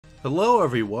Hello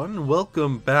everyone,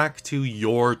 welcome back to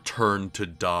Your Turn to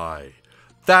Die.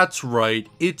 That's right,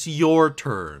 it's your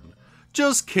turn.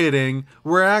 Just kidding,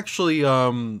 we're actually,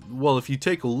 well, if you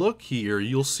take a look here,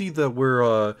 you'll see that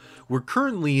we're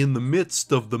currently in the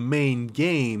midst of the main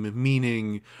game,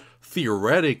 meaning,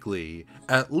 theoretically,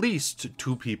 at least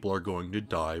 2 people are going to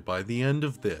die by the end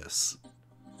of this.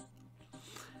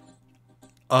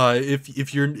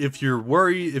 If you're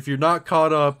worried, if you're not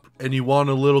caught up, and you want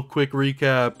a little quick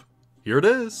recap, here it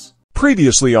is.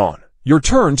 Previously on Your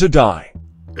Turn to Die.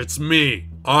 It's me.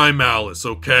 I'm Alice,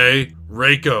 okay?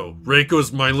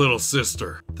 Reiko's my little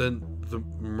sister. Then the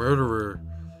murderer...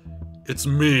 It's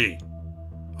me.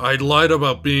 I lied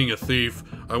about being a thief.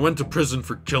 I went to prison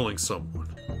for killing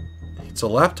someone. It's a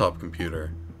laptop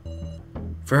computer.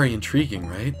 Very intriguing,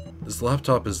 right? This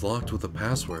laptop is locked with a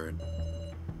password.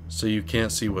 So you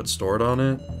can't see what's stored on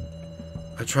it?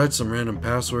 I tried some random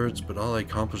passwords, but all I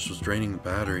accomplished was draining the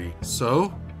battery.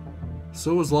 So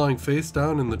was lying face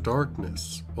down in the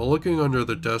darkness. While looking under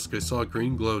the desk, I saw a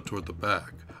green glow toward the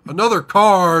back. Another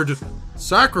card!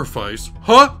 Sacrifice?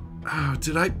 Huh? Oh,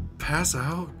 did I pass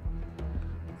out?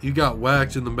 You got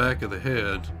whacked in the back of the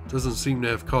head. Doesn't seem to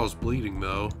have caused bleeding,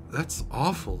 though. That's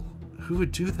awful. Who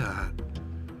would do that?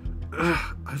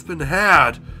 Ugh, I've been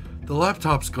had. The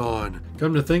laptop's gone.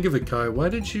 Come to think of it, Kai, why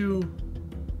did you...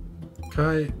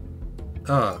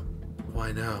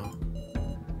 why now?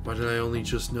 Why did I only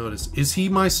just notice? Is he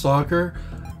my stalker?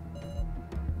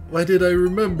 Why did I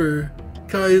remember?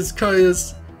 Caius,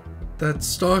 that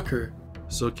stalker.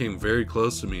 So came very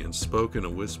close to me and spoke in a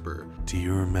whisper. Do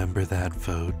you remember that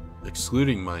vote?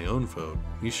 Excluding my own vote,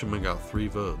 Mishima got 3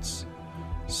 votes.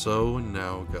 So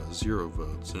now got 0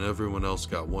 votes, and everyone else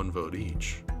got 1 vote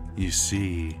each. You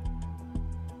see,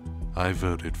 I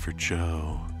voted for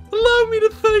Joe. Allow me to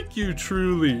thank you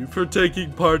truly for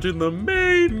taking part in the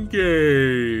main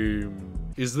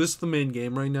game. Is this the main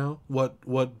game right now?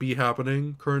 What be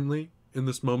happening currently in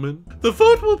this moment? The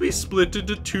vote will be split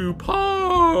into 2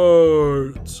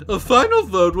 parts. A final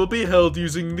vote will be held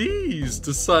using these,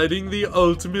 deciding the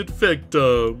ultimate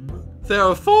victim. There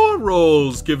are 4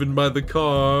 roles given by the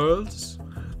cards.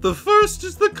 The first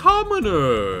is the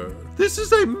commoner. This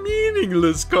is a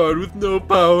meaningless card with no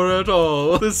power at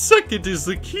all. The second is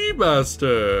the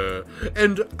Keymaster.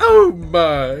 And oh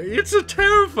my, it's a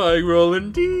terrifying role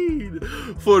indeed.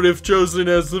 For if chosen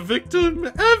as the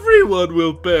victim, everyone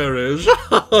will perish.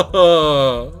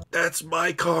 That's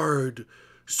my card.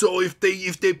 So if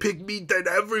they pick me, then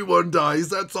everyone dies.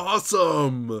 That's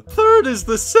awesome. Third is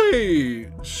the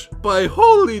Sage. By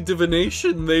holy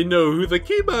divination, they know who the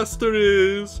Keymaster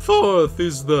is. Fourth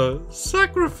is the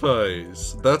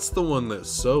Sacrifice. That's the one that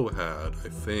So had, I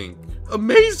think.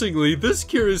 Amazingly, this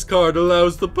curious card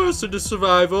allows the person to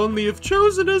survive only if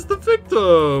chosen as the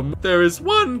victim. There is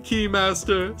 1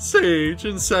 Keymaster, Sage,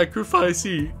 and Sacrifice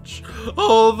each.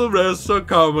 All the rest are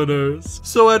commoners.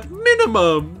 So at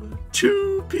minimum, 2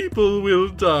 people will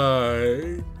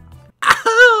die.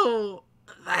 Oh,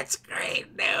 that's great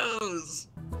news.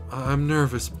 I'm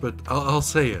nervous, but I'll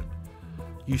say it.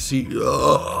 You see,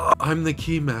 I'm the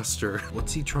Keymaster.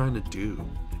 What's he trying to do?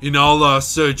 In all our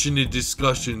searching and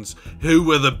discussions, who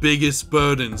were the biggest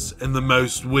burdens and the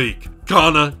most weak?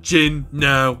 Kana, Jin,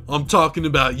 no, I'm talking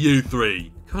about you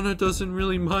 3. Kana doesn't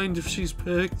really mind if she's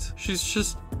picked.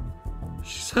 She's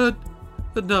had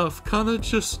enough. Kana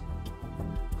just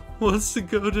wants to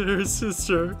go to her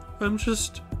sister. I'm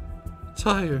just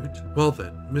tired. Well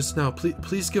then, Miss Now,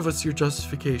 please give us your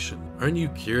justification. Aren't you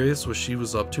curious what she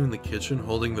was up to in the kitchen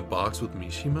holding the box with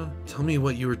Mishima? Tell me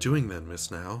what you were doing then, Miss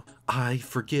Now. I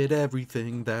forget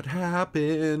everything that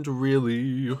happened,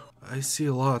 really. I see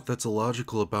a lot that's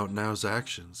illogical about Nao's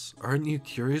actions. Aren't you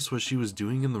curious what she was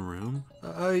doing in the room?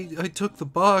 I took the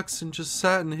box and just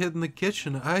sat and hid in the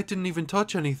kitchen. I didn't even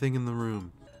touch anything in the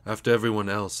room. After everyone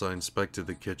else, I inspected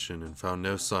the kitchen and found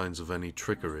no signs of any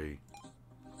trickery.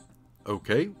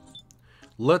 Okay,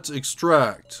 let's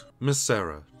extract. Miss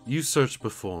Sarah, you searched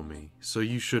before me, so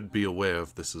you should be aware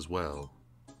of this as well.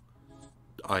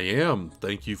 I am,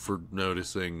 thank you for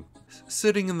noticing.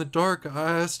 Sitting in the dark,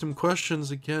 I asked him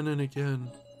questions again and again,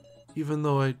 even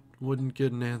though I wouldn't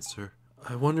get an answer.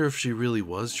 I wonder if she really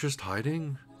was just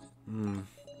hiding?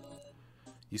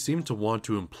 You seem to want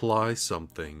to imply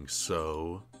something,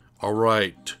 so...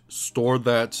 Alright, store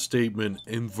that statement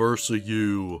in versa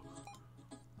you.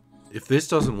 If this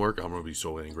doesn't work, I'm gonna be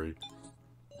so angry.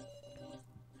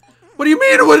 What do you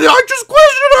mean? I just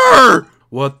questioned her!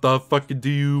 What the fuck do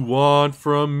you want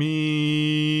from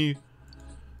me?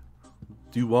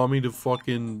 Do you want me to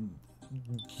fucking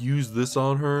use this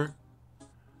on her?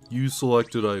 Use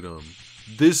selected item.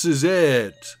 This is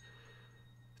it!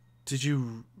 Did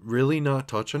you really not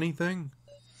touch anything?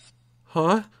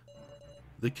 Huh?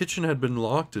 The kitchen had been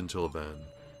locked until then.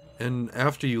 And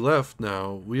after you left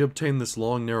now, we obtained this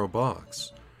long, narrow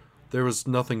box. There was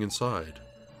nothing inside.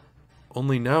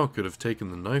 Only now could have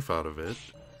taken the knife out of it.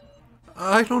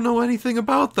 I don't know anything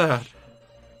about that.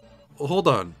 Hold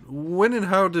on. When and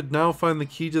how did Now find the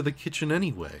key to the kitchen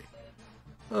anyway?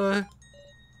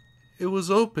 It was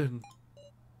open.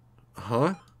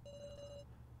 Huh?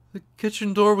 The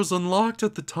kitchen door was unlocked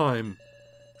at the time.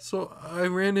 So I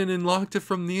ran in and locked it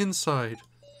from the inside.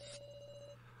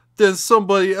 Then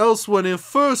somebody else went in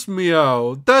first,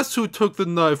 meow. That's who took the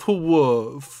knife,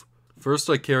 woof. First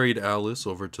I carried Alice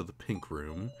over to the pink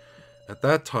room. At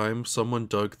that time, someone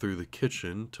dug through the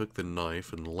kitchen, took the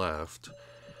knife, and left.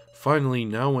 Finally,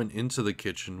 Now went into the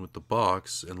kitchen with the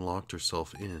box and locked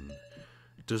herself in.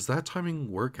 Does that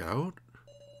timing work out?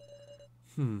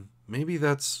 Maybe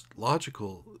that's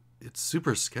logical. It's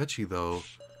super sketchy, though.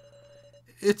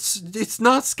 It's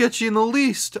not sketchy in the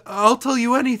least. I'll tell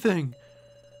you anything.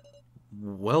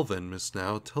 Well then, Miss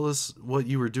Now, tell us what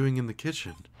you were doing in the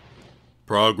kitchen.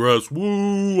 Progress,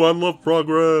 woo! I love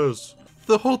progress.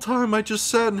 The whole time I just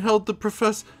sat and held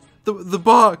the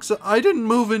box. I didn't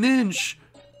move an inch.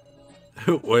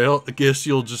 Well, I guess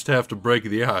you'll just have to break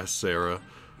the ice, Sarah.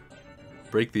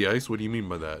 Break the ice? What do you mean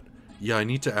by that? Yeah, I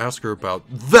need to ask her about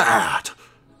that!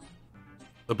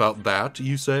 About that,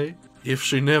 you say? If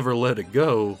she never let it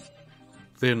go,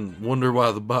 then wonder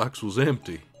why the box was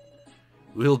empty.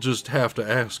 We'll just have to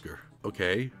ask her,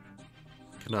 okay?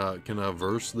 Can I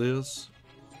verse this?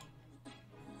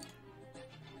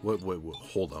 Wait,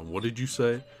 hold on, what did you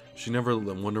say? She never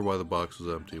wonder why the box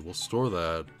was empty. We'll store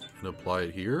that and apply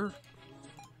it here.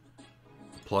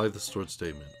 Apply the stored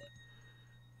statement.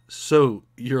 So,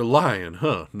 you're lying,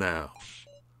 huh, Now?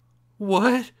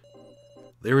 What?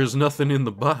 There is nothing in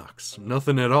the box.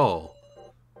 Nothing at all.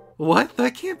 What?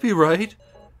 That can't be right.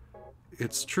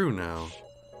 It's true now.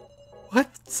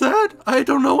 What's that? I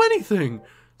don't know anything.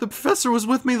 The professor was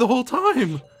with me the whole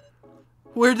time.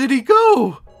 Where did he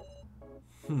go?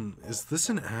 Is this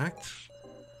an act?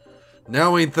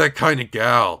 Now ain't that kind of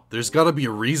gal. There's gotta be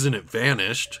a reason it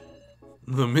vanished.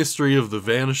 The mystery of the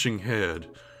vanishing head.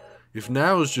 If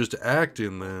Now is just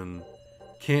acting, then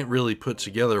can't really put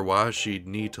together why she'd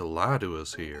need to lie to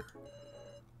us here.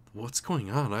 What's going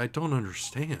on? I don't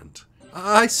understand.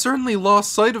 I certainly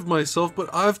lost sight of myself, but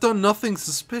I've done nothing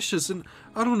suspicious, and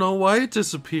I don't know why it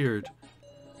disappeared.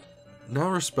 Now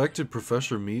respected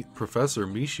Professor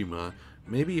Mishima,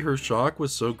 maybe her shock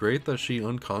was so great that she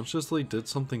unconsciously did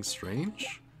something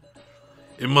strange?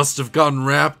 It must have gotten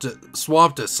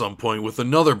swapped at some point with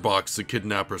another box the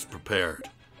kidnappers prepared.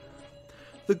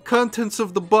 The contents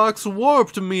of the box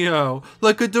warped, meow,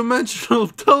 like a dimensional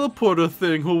teleporter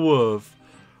thing, woof.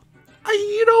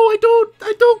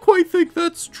 I don't quite think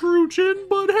that's true, Jin,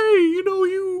 but hey,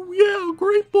 yeah,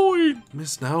 great point.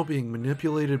 Miss Now being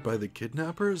manipulated by the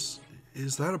kidnappers?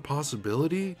 Is that a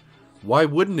possibility? Why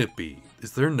wouldn't it be?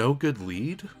 Is there no good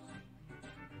lead?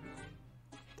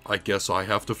 I guess I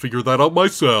have to figure that out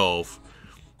myself.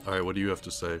 Alright, what do you have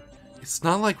to say? It's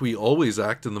not like we always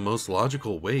act in the most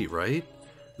logical way, right?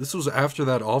 This was after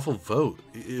that awful vote.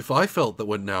 If I felt that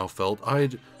what Now felt,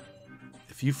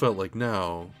 If you felt like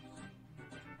Now,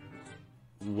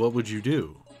 what would you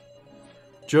do?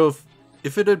 Joe,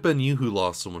 if it had been you who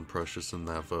lost someone precious in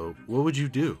that vote, what would you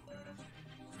do?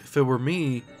 If it were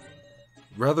me,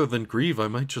 rather than grieve, I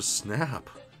might just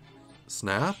snap.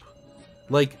 Snap?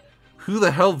 Like, who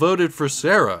the hell voted for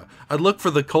Sarah? I'd look for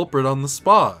the culprit on the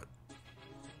spot.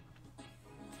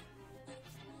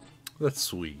 That's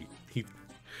sweet.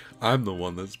 I'm the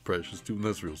one that's precious too, and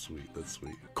that's real sweet. That's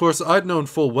sweet. Of course, I'd known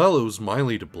full well it was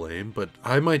Miley to blame, but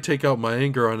I might take out my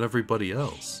anger on everybody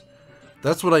else.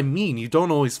 That's what I mean, you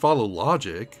don't always follow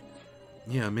logic.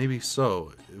 Yeah, maybe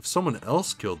so. If someone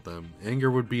else killed them, anger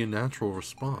would be a natural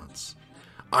response.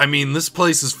 I mean, this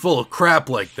place is full of crap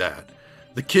like that.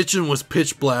 The kitchen was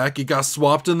pitch black, it got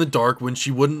swapped in the dark when she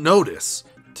wouldn't notice.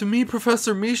 To me,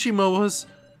 Professor Mishima was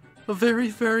a very,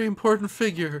 very important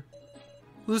figure.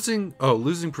 Losing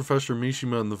Professor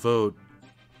Mishima in the vote.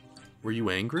 Were you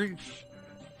angry?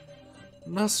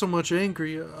 Not so much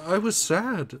angry. I was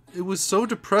sad. It was so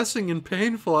depressing and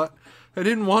painful. I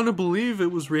didn't want to believe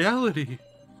it was reality.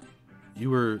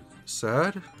 You were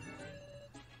sad?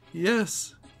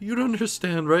 Yes. You'd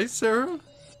understand, right, Sarah?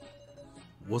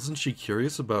 Wasn't she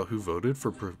curious about who voted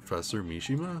for Professor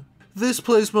Mishima? This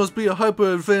place must be a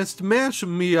hyper-advanced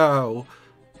mansion, meow.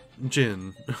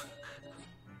 Jin.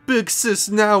 Big sis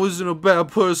Now isn't a bad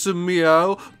person,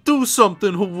 meow. Do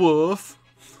something, woof.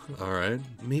 Alright.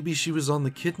 Maybe she was on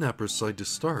the kidnapper's side to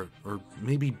start, or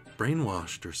maybe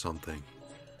brainwashed or something.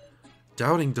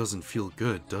 Doubting doesn't feel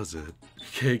good, does it?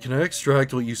 Okay, can I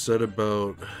extract what you said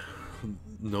about...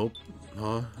 Nope.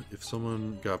 Huh? If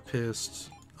someone got pissed,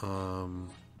 I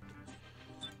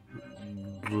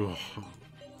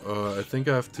think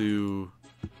I have to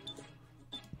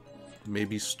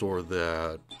maybe store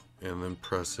that and then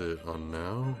press it on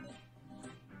now.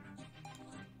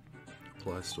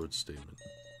 Apply stored statement.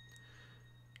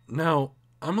 Now,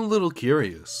 I'm a little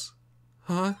curious.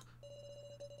 Huh?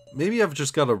 Maybe I've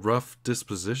just got a rough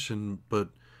disposition, but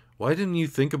why didn't you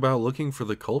think about looking for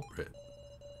the culprit?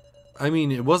 I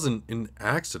mean, it wasn't an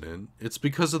accident. It's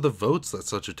because of the votes that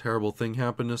such a terrible thing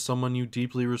happened to someone you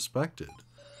deeply respected.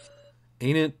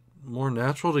 Ain't it more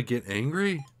natural to get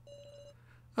angry?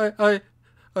 I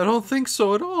don't think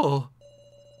so at all.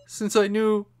 Since I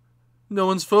knew no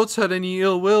one's votes had any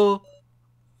ill will.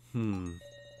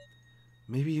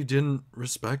 Maybe you didn't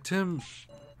respect him?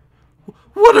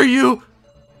 What are you?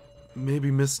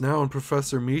 Maybe Miss Now and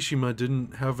Professor Mishima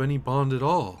didn't have any bond at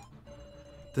all.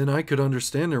 Then I could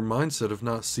understand their mindset of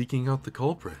not seeking out the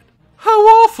culprit. How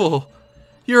awful!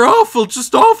 You're awful,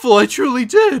 just awful, I truly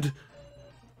did!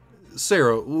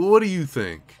 Sarah, what do you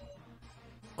think?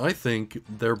 I think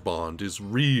their bond is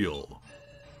real.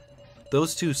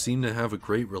 Those two seem to have a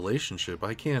great relationship.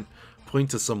 I can't point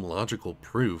to some logical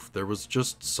proof. There was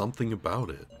just something about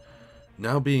it.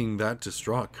 Now being that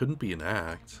distraught couldn't be an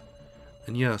act.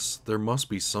 And yes, there must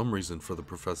be some reason for the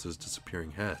professor's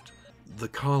disappearing head. The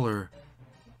collar...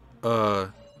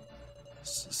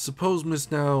 suppose Miss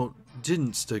Now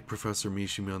didn't stick Professor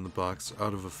Mishima on the box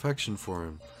out of affection for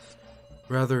him.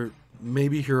 Rather,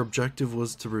 maybe her objective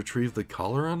was to retrieve the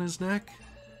collar on his neck?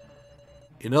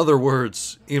 In other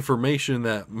words, information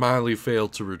that Miley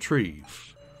failed to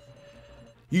retrieve.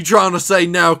 You trying to say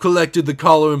Now collected the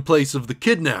collar in place of the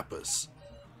kidnappers?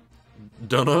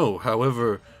 Dunno,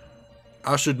 however,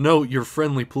 I should note your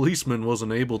friendly policeman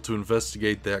wasn't able to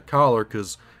investigate that collar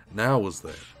because Now was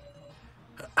there.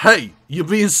 Hey, you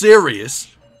being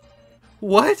serious?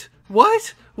 What?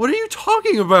 What? What are you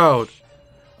talking about?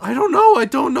 I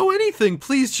don't know anything.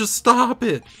 Please just stop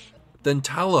it. Then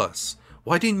tell us.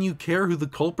 Why didn't you care who the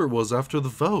culprit was after the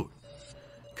vote?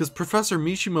 Because Professor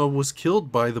Mishima was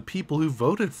killed by the people who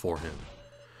voted for him.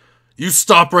 You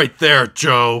stop right there,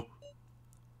 Joe.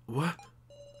 What?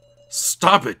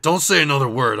 Stop it. Don't say another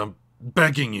word. I'm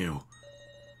begging you.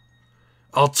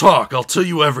 I'll talk. I'll tell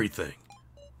you everything.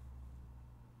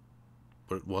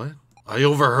 But what? I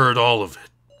overheard all of it.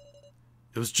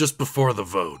 It was just before the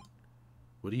vote.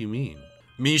 What do you mean?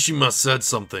 Mishima said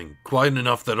something, quiet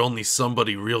enough that only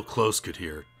somebody real close could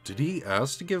hear. Did he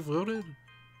ask to get voted?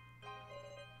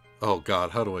 Oh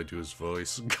god, how do I do his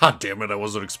voice? God damn it, I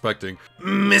wasn't expecting.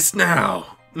 Miss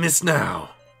Now! Miss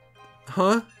Now!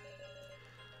 Huh?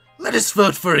 Let us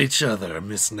vote for each other,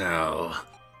 Miss Now.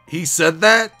 He said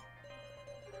that?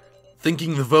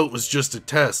 Thinking the vote was just a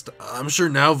test, I'm sure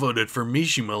Now voted for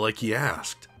Mishima like he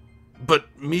asked. But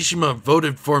Mishima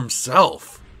voted for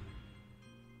himself.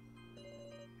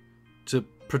 To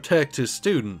protect his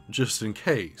student, just in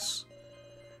case.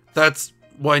 That's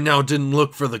why Now didn't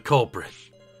look for the culprit.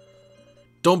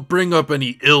 Don't bring up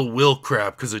any ill will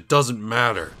crap, because it doesn't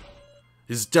matter.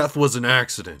 His death was an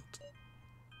accident.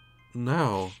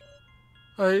 Now,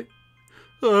 if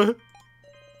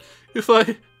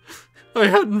I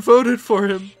hadn't voted for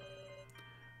him.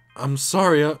 I'm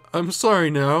sorry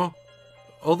Now.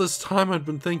 All this time I'd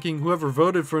been thinking whoever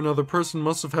voted for another person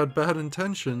must have had bad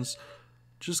intentions,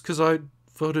 just because I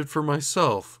voted for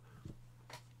myself.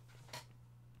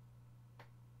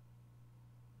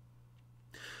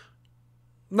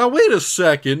 Now wait a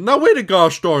second. Now wait a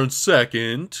gosh darn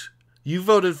second. You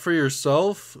voted for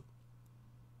yourself?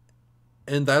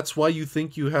 And that's why you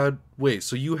think you had... Wait,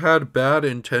 so you had bad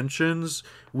intentions,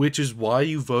 which is why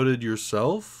you voted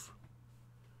yourself?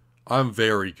 I'm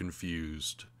very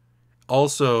confused.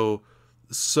 Also,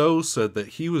 So said that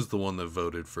he was the one that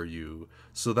voted for you,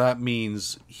 so that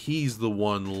means he's the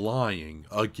one lying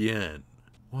again.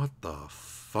 What the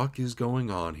fuck is going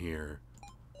on here?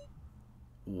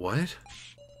 What?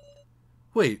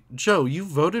 Wait, Joe, you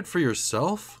voted for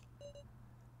yourself?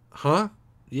 Huh?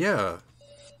 Yeah.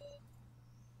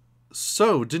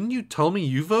 So, didn't you tell me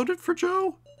you voted for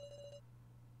Joe?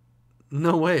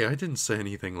 No way, I didn't say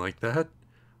anything like that.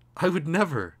 I would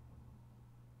never.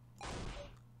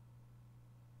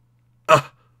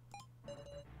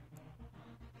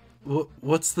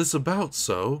 What's this about,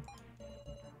 So?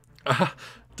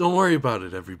 Don't worry about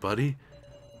it, everybody.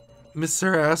 Miss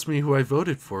Sarah asked me who I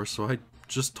voted for, so I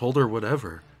just told her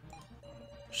whatever.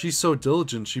 She's so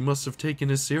diligent, she must have taken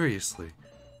it seriously.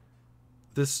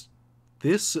 This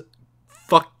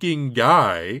fucking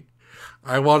guy,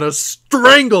 I want to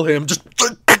strangle him. Just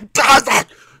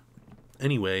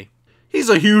anyway, he's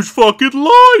a huge fucking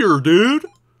liar, dude.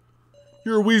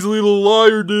 You're a Weasley little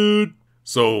liar, dude.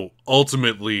 So,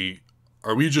 ultimately,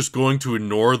 are we just going to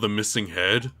ignore the missing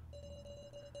head?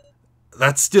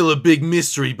 That's still a big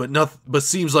mystery, but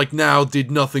seems like now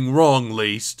did nothing wrong,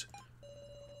 laced.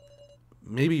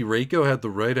 Maybe Reiko had the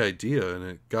right idea and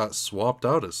it got swapped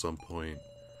out at some point.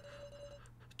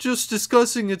 Just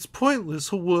discussing it's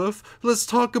pointless, Woof. Let's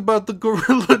talk about the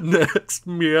gorilla next,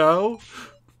 meow.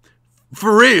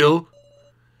 For real?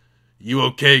 You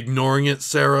okay ignoring it,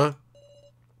 Sarah?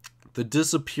 The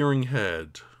disappearing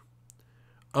head.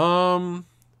 I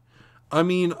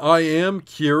mean, I am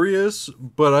curious,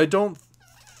 but I don't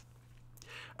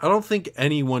think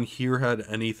anyone here had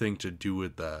anything to do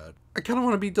with that. I kind of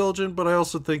want to be diligent, but I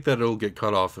also think that it'll get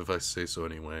cut off if I say so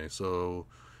anyway, so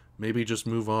maybe just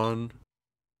move on.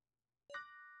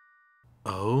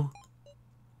 Oh?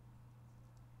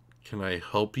 Can I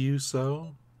help you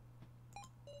so?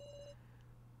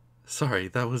 Sorry,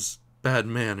 that was bad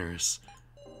manners.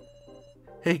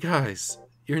 Hey guys,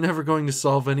 you're never going to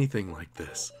solve anything like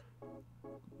this.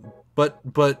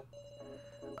 But,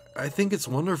 I think it's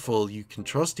wonderful you can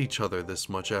trust each other this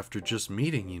much after just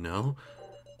meeting, you know?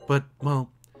 But,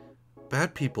 well,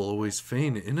 bad people always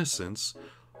feign innocence.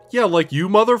 Yeah, like you,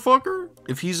 motherfucker?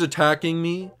 If he's attacking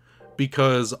me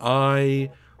because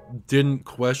I didn't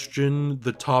question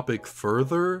the topic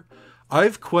further,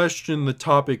 I've questioned the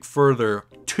topic further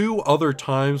 2 other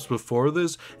times before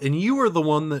this, and you are the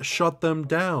one that shut them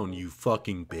down, you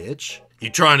fucking bitch. You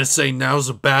trying to say now's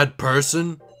a bad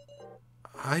person?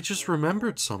 I just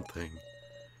remembered something.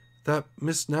 That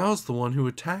Miss Now's the one who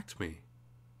attacked me.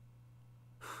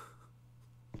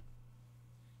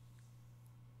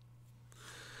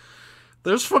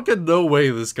 There's fucking no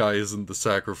way this guy isn't the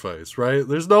sacrifice, right?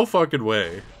 There's no fucking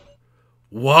way.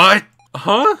 What?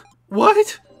 Huh?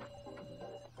 What?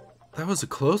 That was a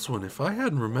close one. If I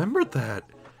hadn't remembered that,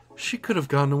 she could have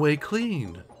gotten away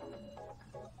clean.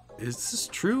 Is this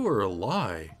true or a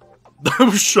lie?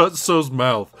 Shut So's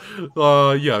mouth.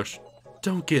 Yeah.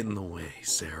 Don't get in the way,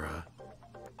 Sarah.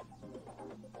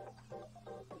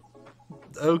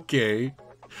 Okay.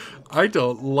 I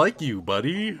don't like you,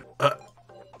 buddy.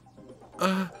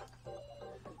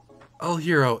 I'll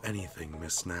hear out anything,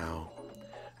 Miss Now.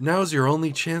 Now's your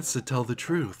only chance to tell the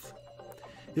truth.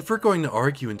 If we're going to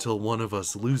argue until one of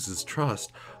us loses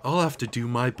trust, I'll have to do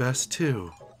my best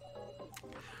too.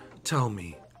 Tell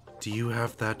me, do you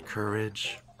have that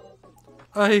courage?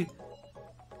 I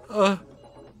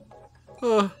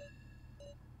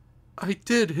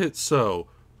did hit so.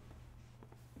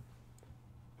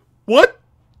 What?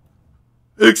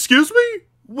 Excuse me?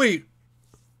 Wait.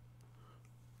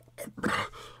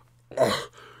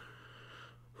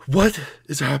 What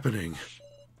is happening?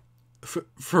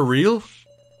 For real?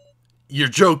 You're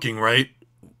joking, right?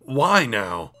 Why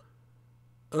now?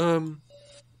 I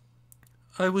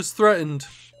was threatened.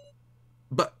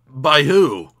 By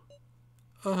who?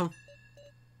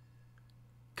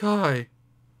 Kai.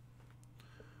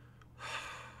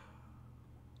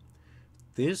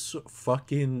 This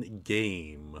fucking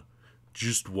game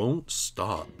just won't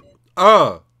stop.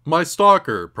 My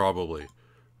stalker, probably.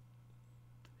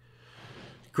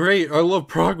 Great, I love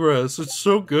progress. It's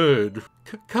so good.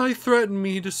 Kai threatened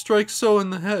me to strike So in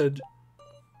the head.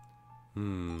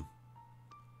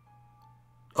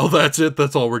 Oh, that's it?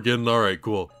 That's all we're getting? Alright,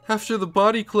 cool. After the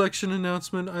body collection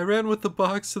announcement, I ran with the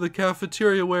box to the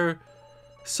cafeteria where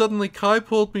suddenly Kai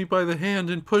pulled me by the hand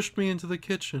and pushed me into the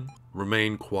kitchen.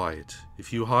 Remain quiet.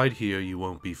 If you hide here, you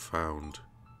won't be found.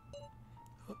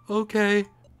 Okay.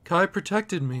 Kai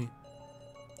protected me.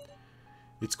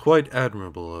 It's quite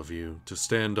admirable of you to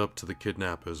stand up to the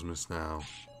kidnappers, Miss Now.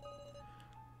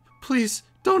 Please,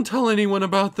 don't tell anyone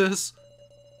about this.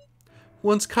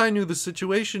 Once Kai knew the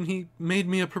situation, he made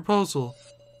me a proposal.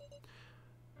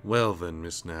 Well then,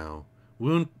 Miss Now,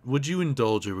 would you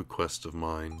indulge a request of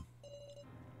mine?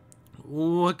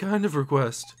 What kind of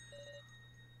request?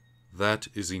 That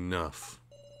is enough.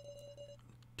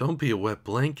 Don't be a wet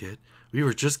blanket. We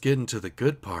were just getting to the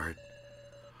good part.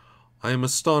 I am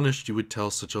astonished you would tell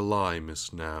such a lie,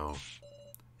 Miss Now.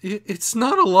 It's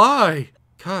not a lie!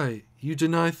 Kai, you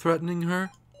deny threatening her?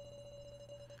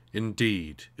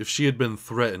 Indeed, if she had been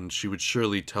threatened, she would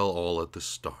surely tell all at the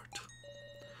start.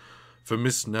 For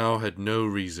Miss Now had no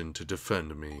reason to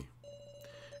defend me.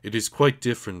 It is quite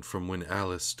different from when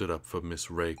Alice stood up for Miss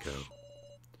Reiko.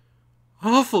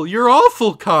 Awful! You're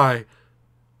awful, Kai!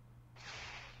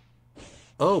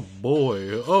 Oh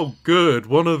boy, oh good,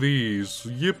 one of these,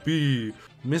 yippee.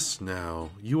 Miss Now,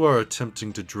 you are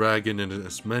attempting to drag in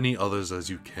as many others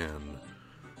as you can.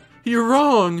 You're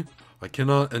wrong! I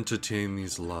cannot entertain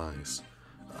these lies.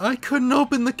 I couldn't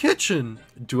open the kitchen!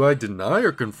 Do I deny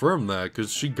or confirm that?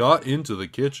 Because she got into the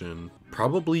kitchen.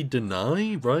 Probably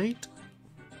deny, right?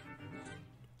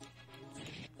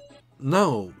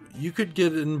 No, you could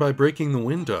get in by breaking the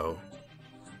window.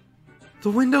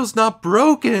 The window's not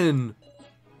broken!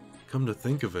 Come to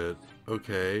think of it,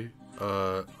 okay,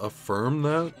 affirm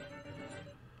that?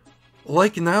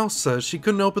 Like Now says, she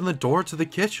couldn't open the door to the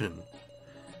kitchen.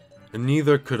 And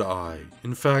neither could I.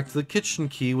 In fact, the kitchen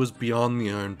key was beyond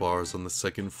the iron bars on the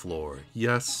second floor.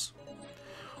 Yes,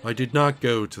 I did not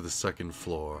go to the second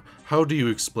floor. How do you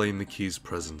explain the key's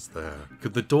presence there?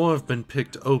 Could the door have been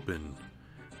picked open?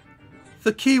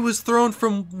 The key was thrown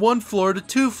from 1 floor to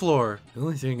 2 floor. The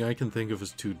only thing I can think of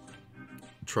is to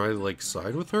try to, like,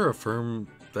 side with her, affirm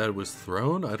that it was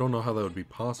thrown? I don't know how that would be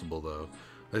possible, though.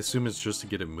 I assume it's just to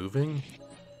get it moving?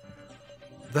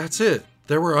 That's it!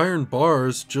 There were iron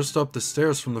bars just up the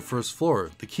stairs from the first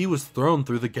floor. The key was thrown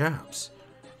through the gaps.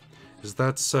 Is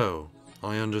that so?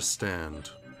 I understand.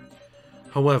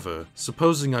 However,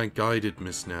 supposing I guided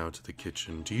Miss Now to the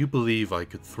kitchen, do you believe I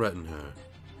could threaten her?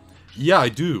 Yeah, I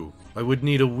do. I would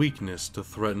need a weakness to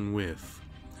threaten with.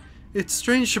 It's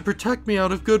strange to protect me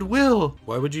out of goodwill.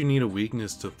 Why would you need a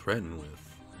weakness to threaten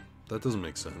with? That doesn't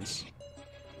make sense.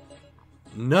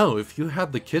 No, if you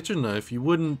had the kitchen knife, you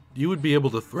would be able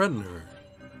to threaten her.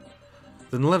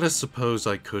 Then let us suppose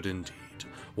I could indeed.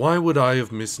 Why would I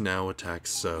have Miss Now attack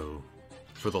so?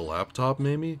 For the laptop,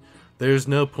 maybe? There's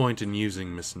no point in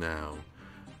using Miss Now.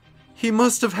 He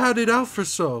must have had it out for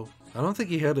so. I don't think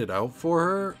he had it out for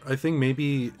her. I think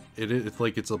maybe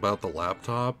it's about the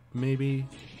laptop, maybe?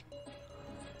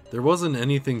 There wasn't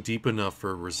anything deep enough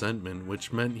for resentment,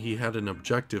 which meant he had an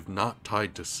objective not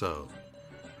tied to so.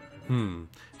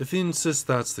 If he insists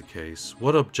that's the case,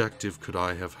 what objective could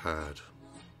I have had?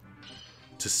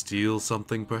 To steal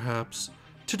something, perhaps?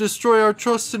 To destroy our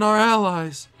trust in our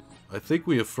allies? I think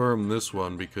we affirm this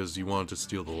one because you wanted to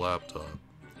steal the laptop.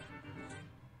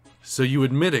 So you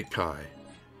admit it, Kai.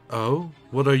 Oh?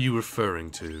 What are you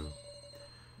referring to?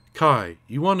 Kai,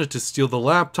 you wanted to steal the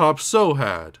laptop So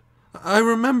had. I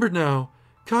remember now.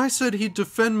 Kai said he'd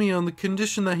defend me on the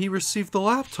condition that he received the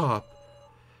laptop.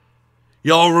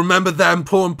 Y'all remember that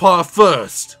important part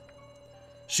first.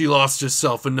 She lost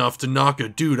herself enough to knock a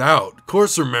dude out. Of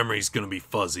course her memory's gonna be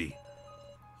fuzzy.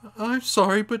 I'm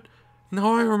sorry, but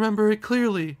now I remember it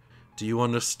clearly. Do you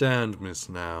understand, Miss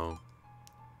Now?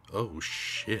 Oh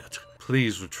shit.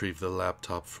 Please retrieve the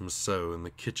laptop from So in the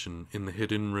kitchen in the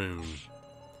hidden room.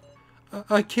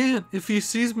 I can't. If he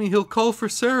sees me, he'll call for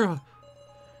Sarah.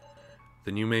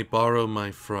 Then you may borrow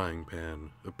my frying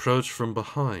pan. Approach from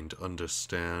behind,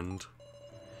 understand?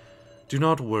 Do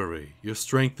not worry. Your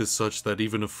strength is such that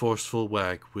even a forceful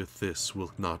whack with this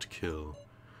will not kill.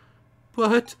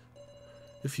 But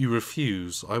if you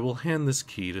refuse, I will hand this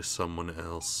key to someone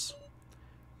else.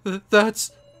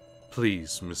 That's...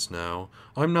 Please, Miss Now,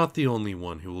 I'm not the only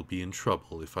one who will be in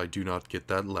trouble if I do not get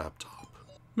that laptop.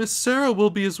 Miss Sarah will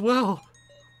be as well.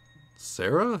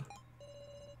 Sarah?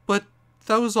 But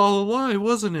that was all a lie,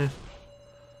 wasn't it?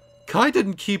 Kai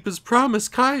didn't keep his promise.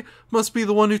 Kai must be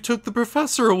the one who took the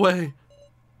professor away.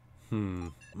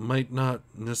 Might not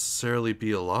necessarily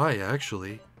be a lie,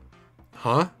 actually.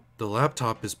 Huh? The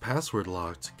laptop is password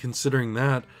locked. Considering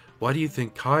that, why do you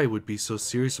think Kai would be so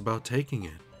serious about taking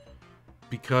it?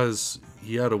 Because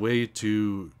he had a way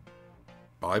to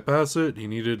bypass it? He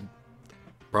needed...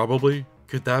 Probably.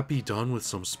 Could that be done with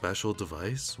some special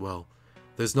device? Well,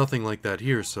 there's nothing like that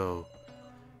here, so...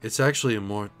 It's actually a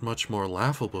much more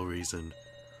laughable reason.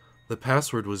 The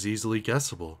password was easily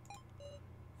guessable.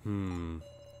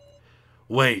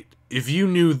 Wait, if you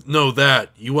know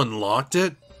that, you unlocked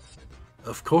it?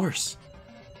 Of course.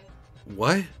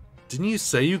 What? Didn't you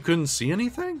say you couldn't see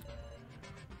anything?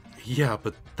 Yeah,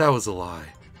 but that was a lie.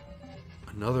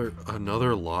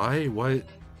 Another lie? Why?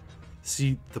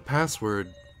 See, the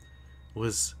password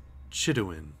was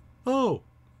Chidowin. Oh,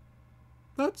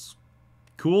 that's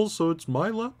cool. So it's my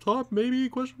laptop, maybe?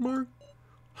 Question mark.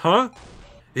 Huh?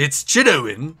 It's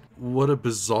Chidowin. What a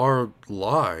bizarre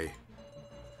lie.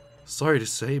 Sorry to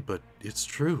say, but it's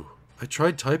true. I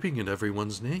tried typing in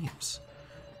everyone's names,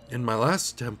 and my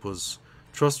last attempt was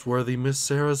trustworthy Miss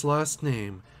Sarah's last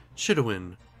name,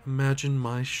 Chidowin. Imagine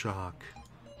my shock.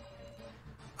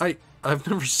 I've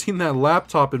never seen that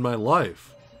laptop in my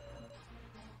life.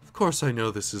 Of course I know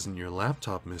this isn't your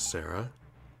laptop, Miss Sarah.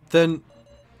 Then,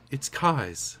 it's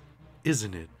Kai's,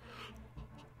 isn't it?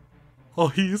 Oh,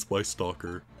 he is my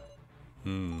stalker.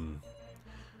 You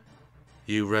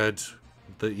read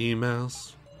the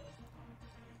emails?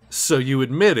 So you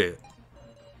admit it?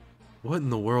 What in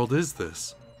the world is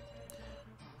this?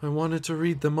 I wanted to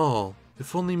read them all.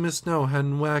 If only Miss Snow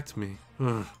hadn't whacked me.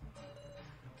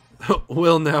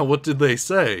 Well, now, what did they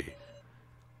say?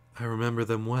 I remember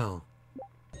them well.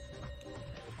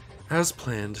 As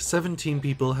planned, 17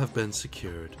 people have been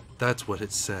secured. That's what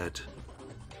it said.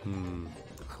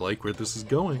 I like where this is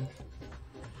going.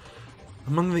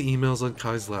 Among the emails on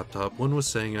Kai's laptop, one was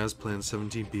saying as planned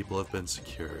 17 people have been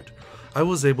secured. I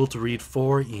was able to read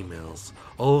 4 emails,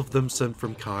 all of them sent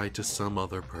from Kai to some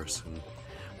other person.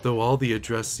 Though all the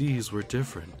addressees were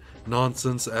different,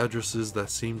 nonsense addresses that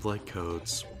seemed like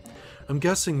codes. I'm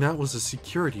guessing that was a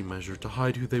security measure to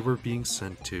hide who they were being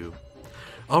sent to.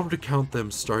 I'll recount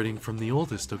them starting from the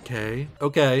oldest, okay?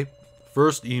 Okay.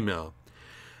 First email.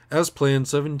 As planned,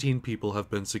 17 people have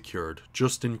been secured,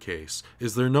 just in case.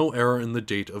 Is there no error in the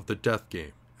date of the death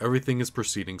game? Everything is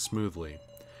proceeding smoothly.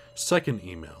 Second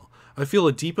email. I feel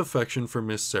a deep affection for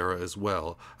Miss Sarah as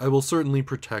well. I will certainly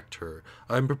protect her.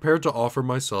 I am prepared to offer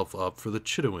myself up for the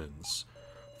Chitowins.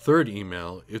 Third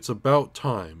email. It's about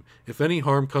time. If any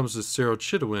harm comes to Sarah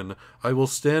Chitowin, I will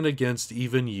stand against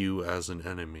even you as an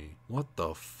enemy. What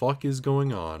the fuck is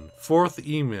going on? Fourth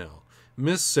email.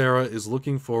 Miss Sarah is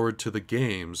looking forward to the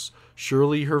games.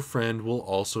 Surely her friend will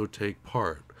also take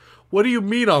part. What do you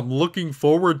mean I'm looking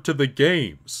forward to the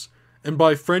games? And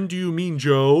by friend do you mean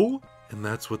Joe? And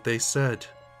that's what they said.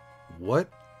 What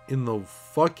in the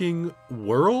fucking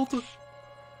world?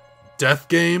 Death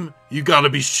game? You gotta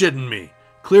be shitting me.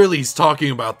 Clearly he's talking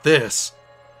about this.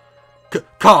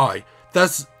 Kai,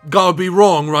 that's gotta be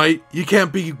wrong, right? You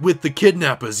can't be with the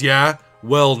kidnappers, yeah?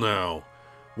 Well now.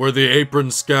 Were the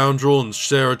apron scoundrel and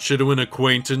Sarah Chitowin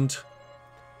acquaintant?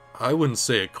 I wouldn't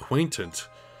say acquaintant.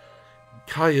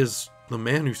 Kai is the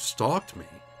man who stalked me.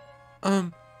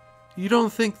 You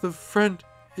don't think the friend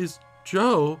is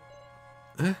Joe?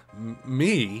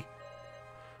 Me?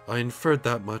 I inferred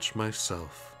that much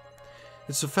myself.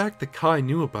 It's a fact that Kai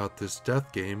knew about this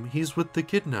death game. He's with the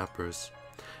kidnappers.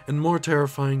 And more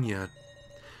terrifying yet,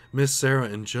 Miss Sarah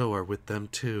and Joe are with them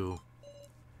too.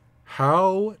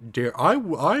 How dare I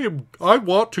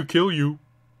want to kill you.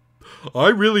 I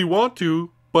really want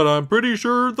to, but I'm pretty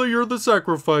sure that you're the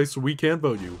sacrifice, so we can't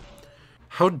vote you.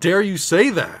 How dare you say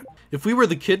that? If we were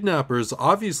the kidnappers,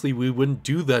 obviously we wouldn't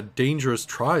do that dangerous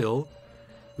trial.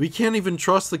 We can't even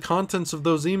trust the contents of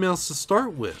those emails to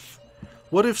start with.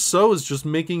 What if So is just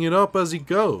making it up as he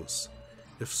goes?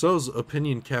 If So's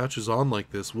opinion catches on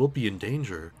like this, we'll be in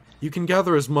danger. You can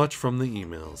gather as much from the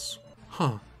emails.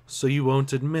 Huh, so you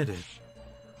won't admit it.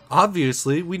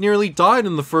 Obviously, we nearly died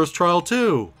in the first trial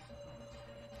too.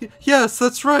 Yes,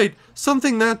 that's right.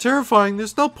 Something that terrifying,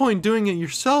 there's no point doing it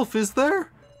yourself, is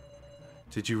there?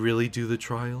 Did you really do the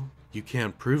trial? You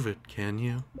can't prove it, can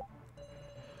you?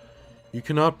 You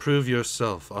cannot prove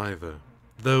yourself either.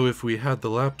 Though if we had the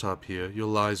laptop here, your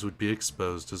lies would be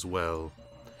exposed as well.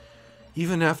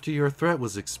 Even after your threat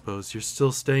was exposed, you're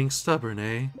still staying stubborn,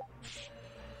 eh?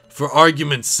 For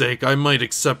argument's sake, I might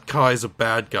accept Kai's a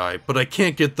bad guy, but I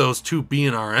can't get those two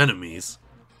being our enemies.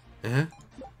 Eh?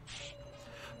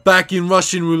 Back in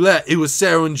Russian roulette, it was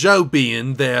Sarah and Joe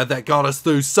being there that got us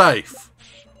through safe.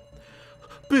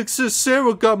 Big Sis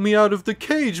Sarah got me out of the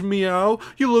cage, meow.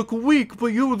 You look weak, but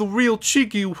you were the real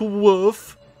cheeky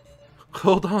wolf.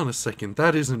 Hold on a second,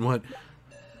 that isn't what...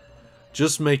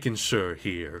 Just making sure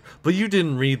here. But you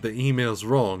didn't read the emails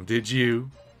wrong, did you?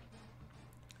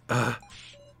 Huh?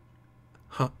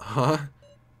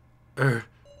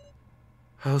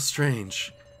 How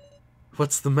strange.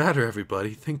 What's the matter,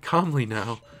 everybody? Think calmly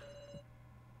now.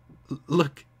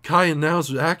 Look, Kai and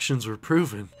Nao's actions were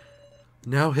proven.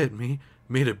 Now hit me,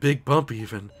 made a big bump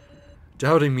even.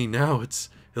 Doubting me now, it's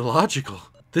illogical.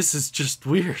 This is just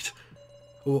weird.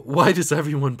 Why does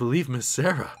everyone believe Miss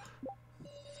Sarah?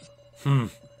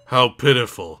 How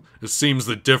pitiful. It seems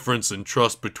the difference in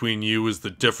trust between you is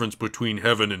the difference between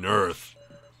heaven and earth.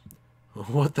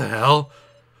 What the hell?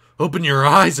 Open your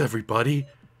eyes, everybody.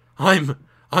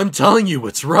 I'm telling you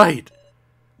what's right.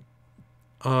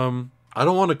 I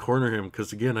don't want to corner him,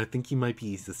 because again, I think he might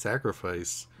be the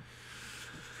sacrifice.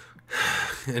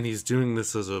 And he's doing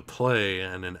this as a play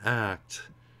and an act.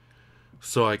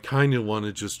 So I kind of want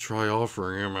to just try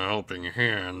offering him a helping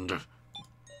hand.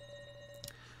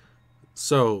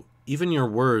 So, even your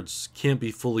words can't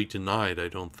be fully denied, I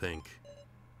don't think.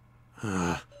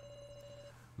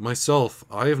 Myself,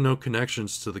 I have no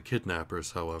connections to the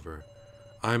kidnappers, however.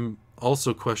 I'm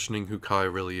also questioning who Kai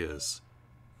really is.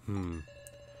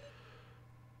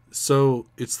 So,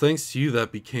 it's thanks to you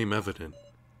that became evident.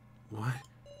 What?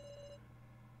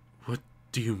 What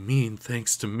do you mean,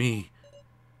 thanks to me?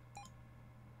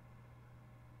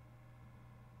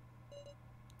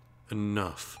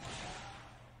 Enough.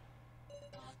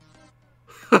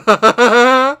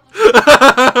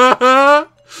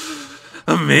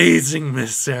 Amazing,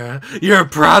 Miss Sarah. You're a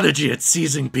prodigy at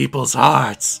seizing people's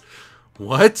hearts.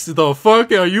 What the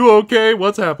fuck? Are you okay?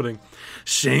 What's happening?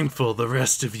 Shameful, the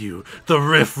rest of you, the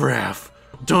riffraff.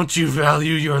 Don't you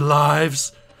value your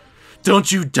lives?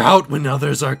 Don't you doubt when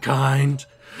others are kind?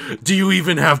 Do you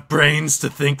even have brains to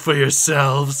think for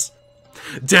yourselves?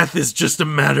 Death is just a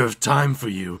matter of time for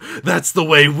you. That's the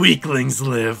way weaklings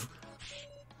live.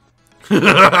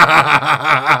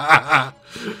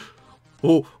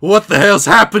 Oh, what the hell's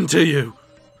happened to you?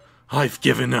 I've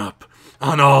given up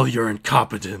on all your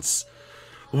incompetence.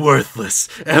 Worthless,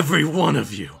 every one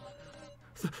of you.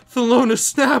 The loner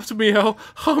snapped me out.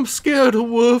 I'm scared of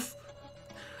Wolf.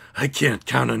 I can't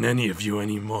count on any of you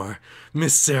anymore.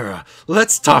 Miss Sarah,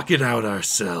 let's talk it out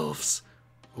ourselves.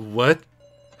 What?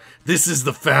 This is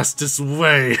the fastest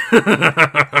way.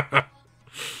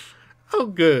 Oh,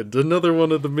 good. Another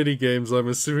one of the mini games I'm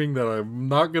assuming that I'm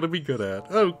not gonna be good at.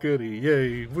 Oh, goody.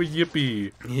 Yay. Well,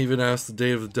 yippee. He even asked the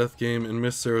date of the death game, and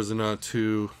Miss Sarah's not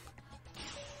too...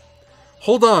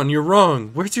 Hold on, you're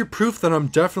wrong. Where's your proof that I'm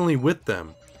definitely with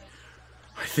them?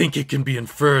 I think it can be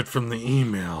inferred from the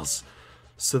emails.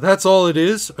 So that's all it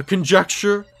is? A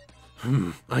conjecture?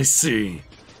 I see.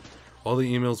 All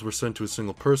the emails were sent to a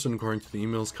single person. According to the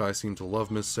emails, Kai seemed to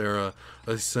love Miss Sarah.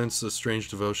 I sense a strange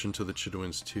devotion to the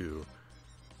Chidowins too.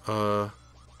 I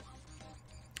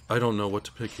don't know what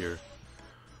to pick here.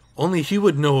 Only he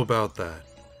would know about that.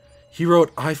 He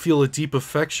wrote, I feel a deep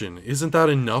affection. Isn't that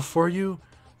enough for you?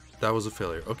 That was a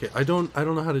failure. Okay, I don't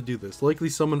know how to do this. Likely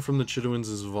someone from the Chidowins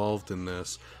is involved in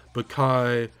this. But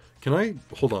Kai... Can I...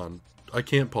 Hold on. I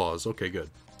can't pause. Okay, good.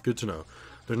 Good to know.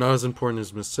 They're not as important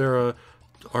as Miss Sarah.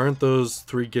 Aren't those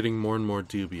three getting more and more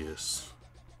dubious?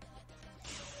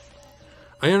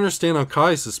 I understand how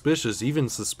Kai is suspicious. Even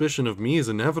suspicion of me is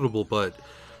inevitable, but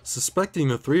suspecting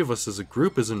the three of us as a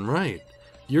group isn't right.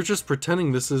 You're just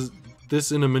pretending this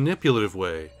in a manipulative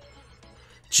way.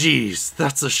 Jeez,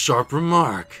 that's a sharp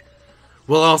remark.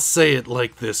 Well, I'll say it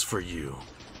like this for you.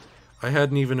 I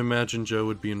hadn't even imagined Joe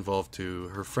would be involved too.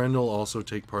 Her friend will also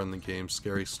take part in the game.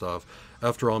 Scary stuff.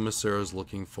 After all, Miss Sarah's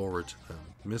looking forward to them.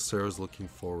 Miss Sarah's looking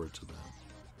forward to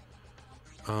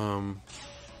them.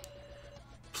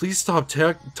 Please stop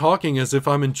talking as if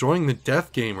I'm enjoying the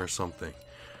death game or something.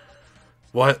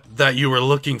 What, that you were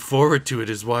looking forward to it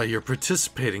is why you're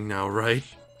participating now, right?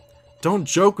 Don't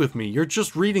joke with me. You're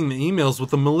just reading the emails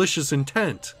with a malicious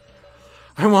intent.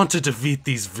 I want to defeat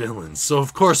these villains, so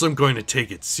of course I'm going to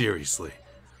take it seriously.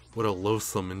 What a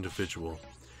loathsome individual.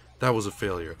 That was a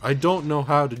failure. I don't know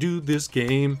how to do this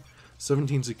game.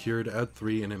 17 secured, add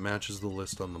 3, and it matches the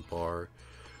list on the bar.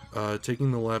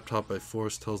 Taking the laptop by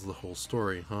force tells the whole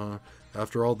story, huh?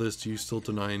 After all this, do you still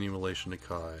deny any relation to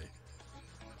Kai?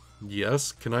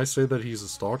 Yes? Can I say that he's a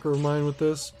stalker of mine with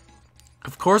this?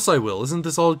 Of course I will. Isn't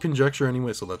this all conjecture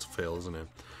anyway? So that's a fail, isn't it?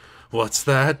 What's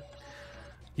that?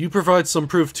 You provide some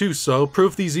proof too, so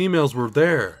proof these emails were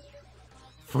there.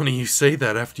 Funny you say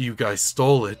that after you guys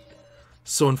stole it.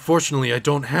 So unfortunately I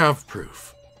don't have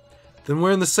proof. Then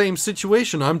we're in the same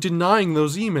situation. I'm denying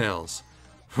those emails.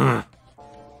 Huh.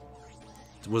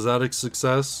 Was that a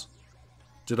success?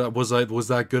 Was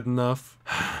that good enough?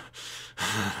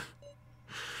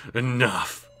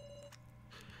 Enough.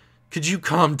 Could you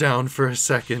calm down for a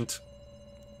second?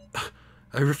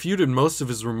 I refuted most of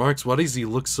his remarks. Why does he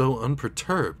look so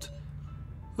unperturbed?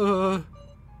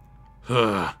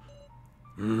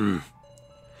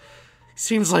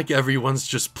 Seems like everyone's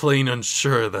just plain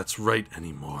unsure that's right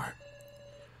anymore.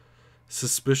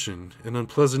 Suspicion, an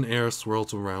unpleasant air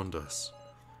swirls around us.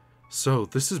 So,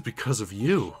 this is because of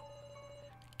you.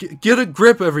 Get a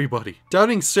grip, everybody.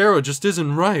 Doubting Sarah just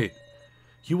isn't right.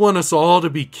 You want us all to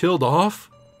be killed off?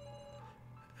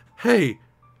 Hey.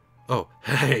 Oh,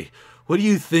 hey. What do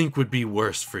you think would be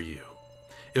worse for you?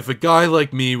 If a guy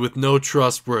like me with no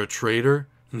trust were a traitor?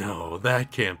 No,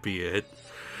 that can't be it.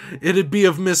 It'd be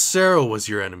if Miss Sarah was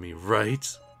your enemy, right?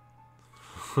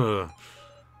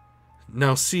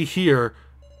 Now see here.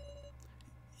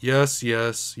 Yes,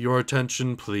 yes, your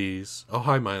attention, please. Oh,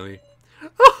 hi, Miley.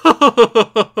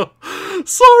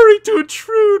 Sorry to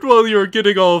intrude while you're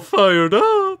getting all fired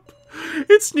up.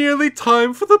 It's nearly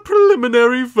time for the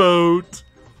preliminary vote.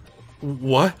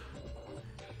 What?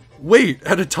 Wait,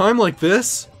 at a time like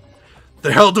this?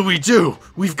 The hell do we do?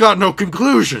 We've got no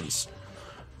conclusions.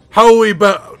 How are we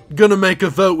gonna make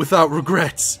a vote without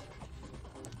regrets?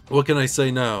 What can I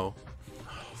say now?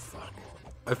 Oh, fuck.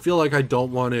 I feel like I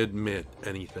don't want to admit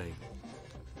anything.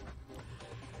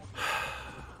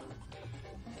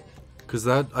 Because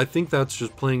I think that's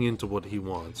just playing into what he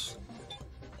wants.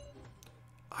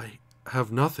 I have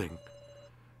nothing.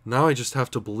 Now I just have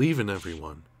to believe in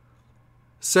everyone.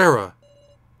 Sarah!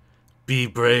 Be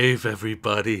brave,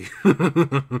 everybody.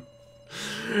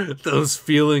 Those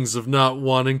feelings of not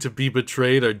wanting to be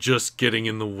betrayed are just getting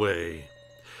in the way.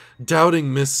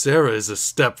 Doubting Miss Sarah is a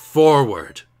step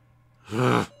forward.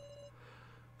 Ugh.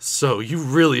 So, you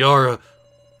really are a...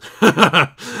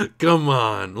 Come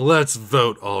on, let's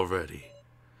vote already.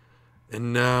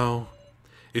 And now,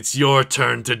 it's your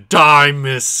turn to die,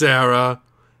 Miss Sarah.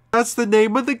 That's the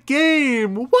name of the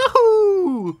game!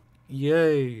 Woohoo!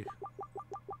 Yay.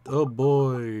 Oh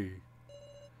boy.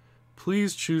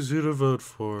 Please choose who to vote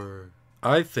for.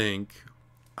 I think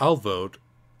I'll vote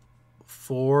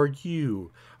for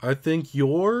you. I think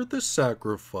you're the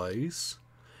sacrifice.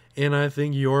 And I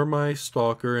think you're my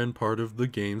stalker and part of the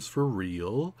games for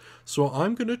real. So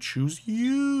I'm gonna choose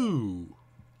you.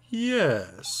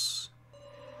 Yes.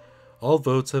 All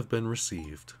votes have been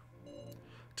received.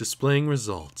 Displaying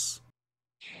results.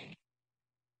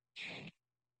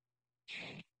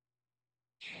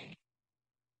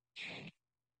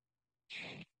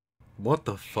 What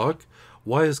the fuck?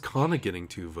 Why is Kana getting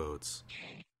 2 votes?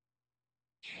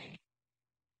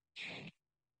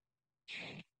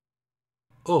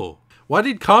 Oh, why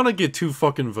did Kana get 2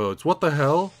 fucking votes? What the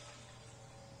hell?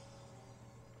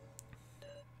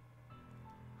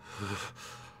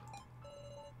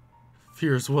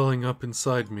 Fear is welling up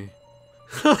inside me.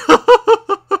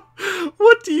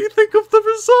 What do you think of the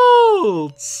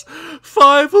results?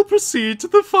 5 will proceed to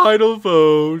the final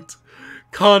vote.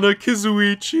 Kana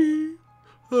Kizuichi.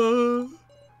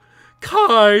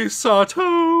 Kai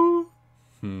Sato.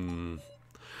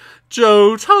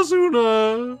 Joe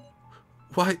Tazuna.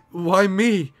 Why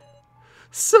me?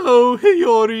 So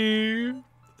Hiyori.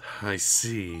 I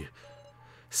see.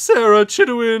 Sarah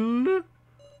Chidwin.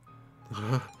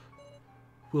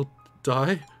 Will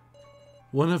die?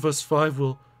 One of us 5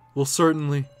 will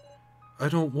certainly. I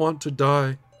don't want to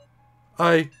die.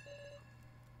 God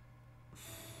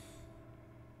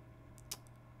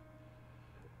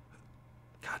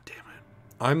damn it.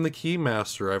 I'm the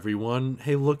Keymaster, everyone.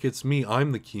 Hey, look, it's me.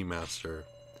 I'm the Keymaster.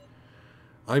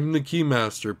 I'm the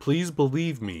Keymaster. Please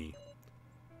believe me.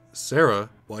 Sarah,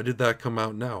 why did that come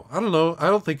out now? I don't know. I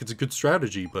don't think it's a good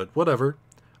strategy, but whatever.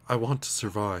 I want to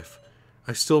survive.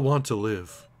 I still want to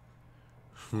live.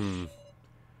 Am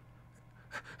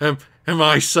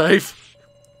I safe?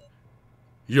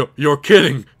 You're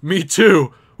kidding. Me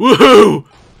too. Woohoo!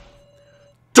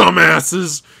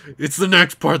 Dumbasses! It's the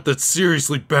next part that's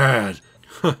seriously bad.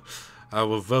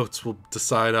 Our votes will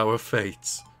decide our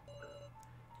fates.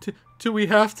 Do we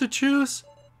have to choose?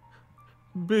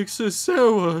 Big Sis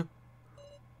Sarah.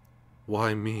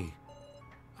 Why me?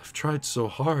 I've tried so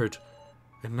hard.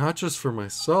 And not just for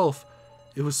myself.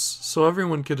 It was so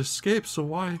everyone could escape, so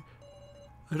why?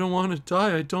 I don't want to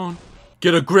die, I don't...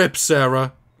 Get a grip,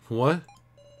 Sarah! What?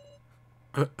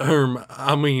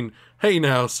 I mean, hey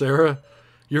now, Sarah.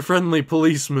 Your friendly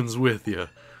policeman's with you.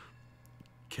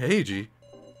 Keiji?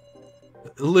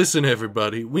 Listen,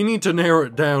 everybody, we need to narrow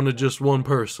it down to just one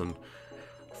person.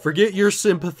 Forget your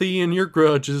sympathy and your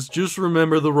grudges, just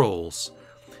remember the roles.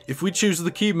 If we choose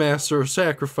the Keymaster or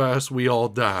Sacrifice, we all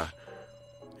die.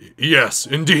 Yes,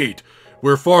 indeed.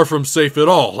 We're far from safe at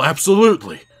all,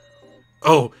 absolutely.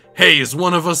 Oh, hey, is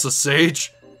one of us a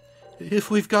sage? If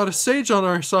we've got a sage on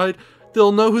our side,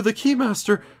 they'll know who the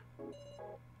Keymaster...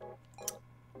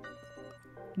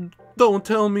 Don't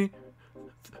tell me...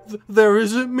 there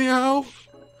isn't Meow?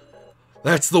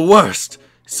 That's the worst!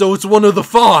 So it's one of the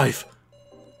 5!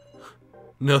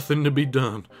 Nothing to be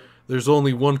done. There's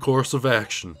only one course of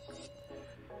action.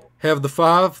 Have the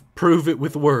 5 prove it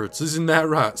with words. Isn't that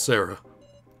right, Sarah?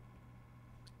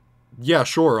 Yeah,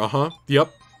 sure,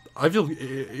 Yep. I feel...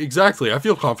 exactly, I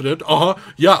feel confident.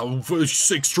 Yeah,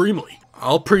 extremely.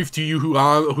 I'll prove to you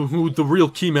who the real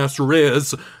Keymaster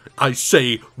is. I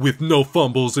say, with no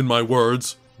fumbles in my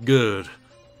words. Good.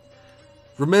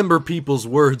 Remember people's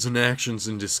words and actions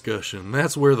in discussion.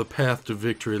 That's where the path to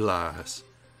victory lies.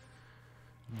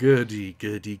 Goody,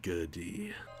 goody,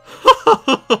 goody.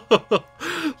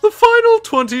 The final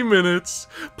 20 minutes.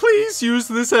 Please use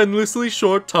this endlessly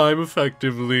short time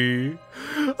effectively.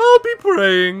 I'll be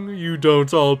praying you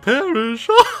don't all perish.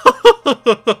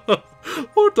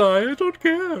 Or die, I don't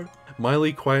care.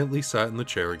 Miley quietly sat in the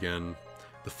chair again.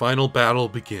 The final battle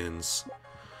begins.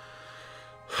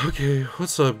 Okay,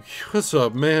 what's up? What's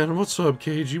up, man? What's up,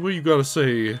 KG? What you gotta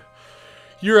say?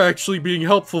 You're actually being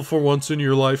helpful for once in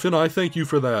your life, and I thank you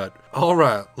for that.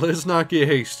 Alright, let's not get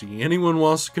hasty. Anyone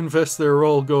wants to confess their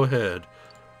role, go ahead.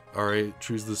 Alright,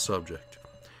 choose the subject.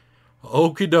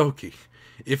 Okie dokie.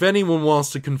 If anyone wants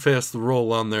to confess the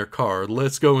role on their card,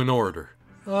 let's go in order.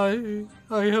 I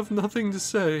have nothing to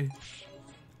say.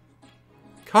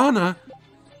 Kana?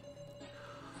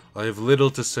 I have little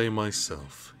to say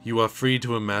myself. You are free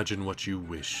to imagine what you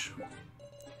wish.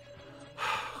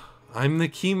 I'm the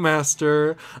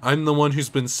Keymaster. I'm the one who's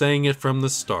been saying it from the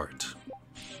start.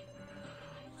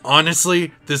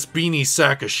 Honestly, this beanie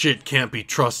sack of shit can't be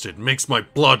trusted. Makes my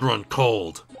blood run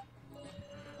cold.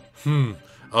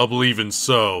 I'll believe in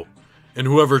so. And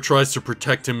whoever tries to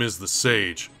protect him is the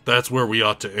sage. That's where we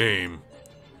ought to aim.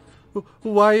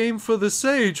 Why aim for the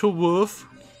sage, Wolf?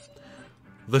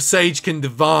 The sage can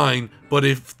divine, but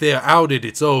if they're outed,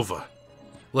 it's over.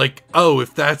 Like, oh,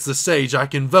 if that's the sage, I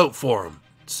can vote for him.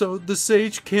 So the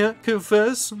sage can't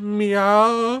confess?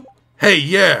 Meow? Hey,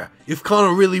 yeah! If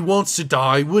Connor really wants to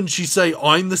die, wouldn't she say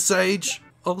I'm the sage?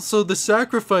 Also, the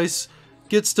sacrifice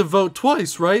gets to vote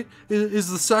twice, right?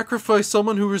 Is the sacrifice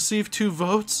someone who received 2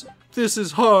 votes? This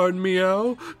is hard,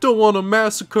 Meow. Don't want to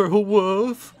massacre a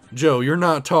wolf. Joe, you're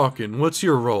not talking. What's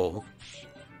your role?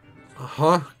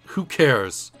 Huh? Who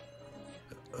cares?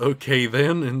 Okay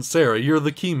then, and Sarah, you're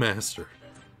the Keymaster.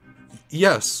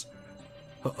 Yes.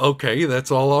 Okay,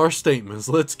 that's all our statements.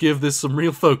 Let's give this some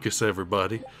real focus,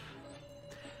 everybody.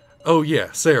 Oh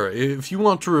yeah, Sarah, if you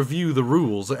want to review the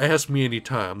rules, ask me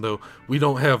anytime, though we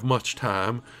don't have much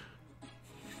time.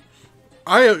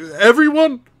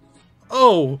 Everyone?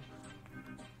 Oh.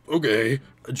 Okay.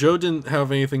 Joe didn't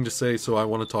have anything to say, so I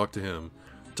want to talk to him.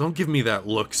 Don't give me that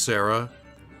look, Sarah.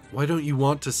 Why don't you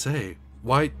want to say?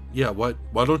 Why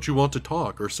don't you want to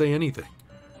talk or say anything?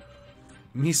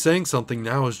 Me saying something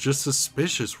now is just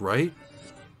suspicious, right?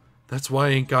 That's why I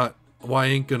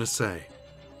ain't gonna say.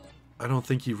 I don't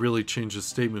think he really changed his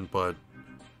statement, but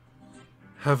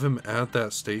have him add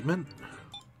that statement?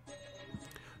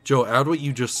 Joe, add what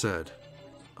you just said.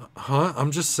 Huh?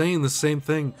 I'm just saying the same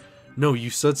thing. No, you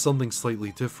said something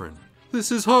slightly different.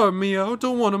 This is hard, Meow.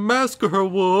 Don't want to massacre her,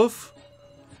 Wolf.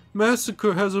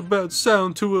 Massacre has a bad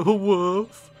sound to it,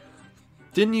 Wolf.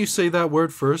 Didn't you say that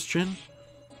word first, Jin?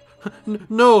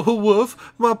 No,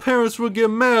 Wolf. My parents would get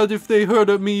mad if they heard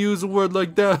me use a word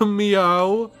like that,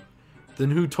 Meow.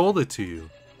 Then who told it to you?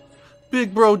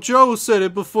 Big Bro Joe said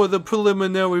it before the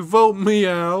preliminary vote,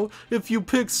 Meow. If you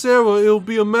pick Sarah, it'll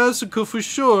be a massacre for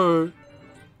sure.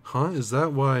 Huh? Is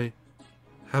that why?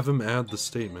 Have him add the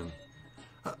statement.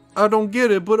 I don't get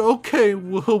it, but okay,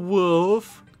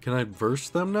 Wolf. Can I verse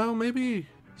them now, maybe?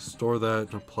 Store that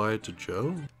and apply it to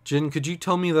Joe? Jin, could you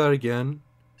tell me that again?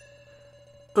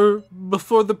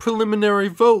 Before the preliminary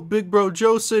vote, Big Bro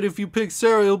Joe said if you pick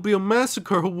Sarah, it'll be a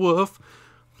massacre, Wolf.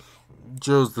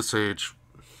 Joe's the sage,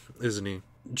 isn't he?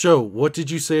 Joe, what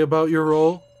did you say about your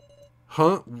role?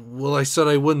 Huh? Well, I said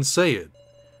I wouldn't say it.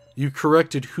 You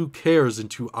corrected who cares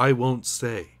into I won't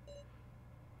say.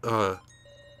 A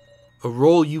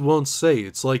role you won't say,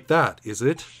 it's like that, is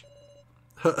it?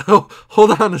 Oh,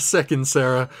 hold on a second,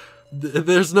 Sarah.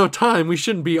 There's no time, we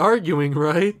shouldn't be arguing,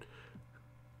 right?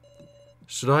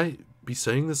 Should I be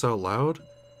saying this out loud?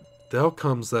 The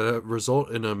outcomes that result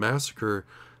in a massacre,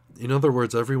 in other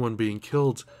words, everyone being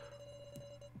killed,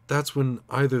 that's when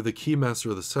either the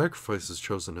Keymaster or the sacrifice is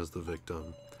chosen as the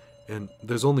victim. And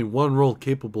there's only one role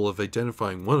capable of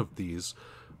identifying one of these,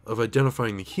 of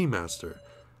identifying the Keymaster.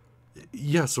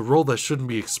 Yes, a role that shouldn't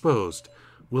be exposed.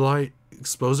 Will I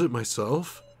expose it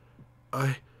myself?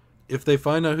 If they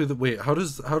find out who the... Wait, how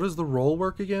does the role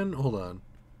work again? Hold on.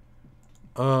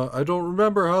 I don't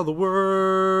remember how the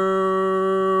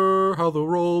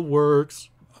role works.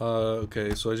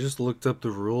 Okay, so I just looked up the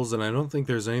rules, and I don't think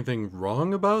there's anything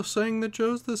wrong about saying that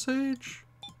Joe's the sage.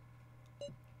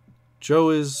 Joe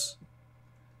is...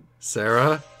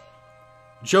 Sarah?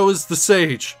 Joe is the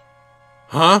sage.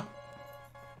 Huh?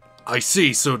 I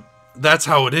see, so that's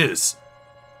how it is.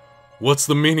 What's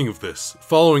the meaning of this?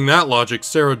 Following that logic,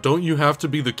 Sarah, don't you have to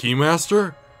be the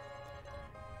Keymaster?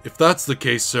 If that's the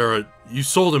case, Sarah, you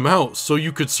sold him out so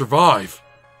you could survive.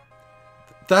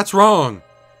 That's wrong.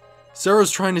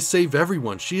 Sarah's trying to save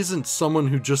everyone. She isn't someone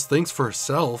who just thinks for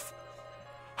herself.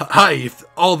 Hi, if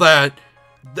all that...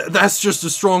 that's just a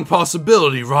strong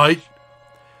possibility, right?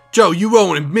 Joe, you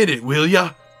won't admit it, will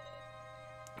ya?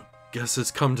 Guess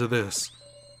it's come to this.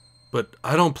 But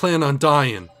I don't plan on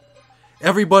dying.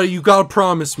 Everybody, you gotta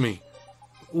promise me.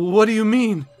 What do you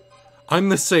mean? I'm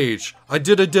the sage. I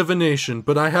did a divination,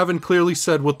 but I haven't clearly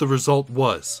said what the result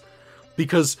was.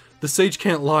 Because the sage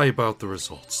can't lie about the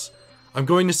results. I'm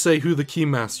going to say who the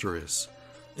Keymaster is.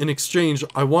 In exchange,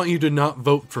 I want you to not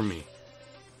vote for me.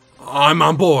 I'm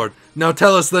on board. Now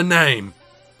tell us the name.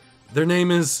 Their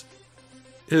name is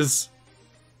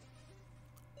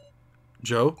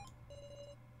Joe?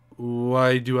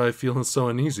 Why do I feel so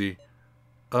uneasy?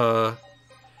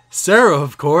 Sarah,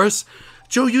 of course.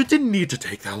 Joe, you didn't need to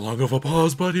take that long of a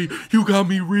pause, buddy. You got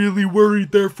me really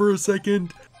worried there for a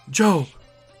second. Joe.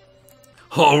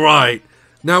 Alright.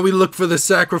 Now we look for the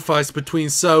sacrifice between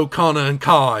So, Connor, and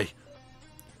Kai.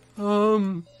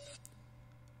 I'm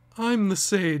the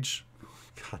sage.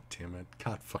 God damn it.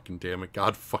 God fucking damn it.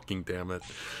 God fucking damn it.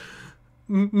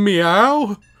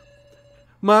 Meow?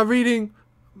 My reading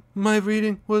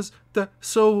was that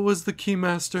So was the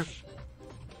Keymaster.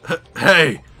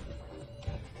 Hey!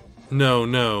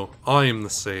 No, I am the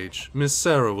sage. Miss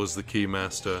Sarah was the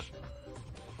Keymaster.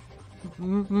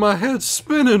 My head's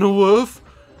spinning, a wolf.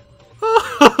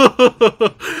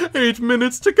 8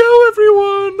 minutes to go,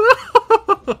 everyone!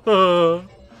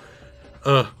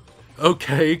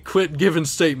 Okay, quit giving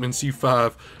statements, you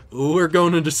five. We're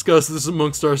going to discuss this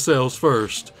amongst ourselves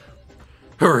first.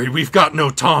 Hurry, we've got no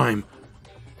time!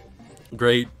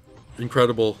 Great.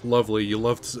 Incredible. Lovely. You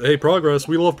love to... Hey, progress.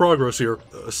 We love progress here.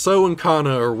 So and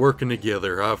Kana are working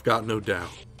together, I've got no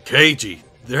doubt. Keiji,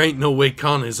 there ain't no way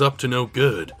Kana is up to no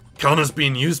good. Kana's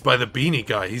being used by the beanie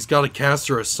guy. He's got to cast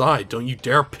her aside. Don't you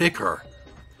dare pick her.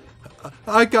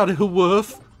 I got it,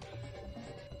 Woof.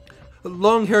 A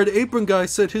long-haired apron guy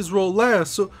said his role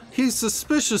last, so he's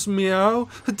suspicious, Meow.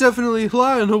 Definitely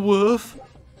lying, Woof.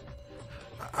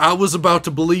 I was about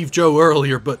to believe Joe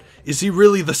earlier, but is he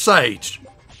really the sage?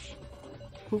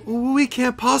 We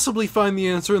can't possibly find the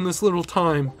answer in this little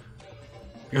time.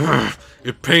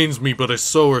 It pains me, but if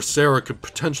So or Sarah could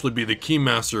potentially be the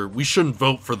Keymaster, we shouldn't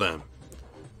vote for them.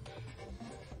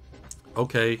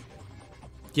 Okay.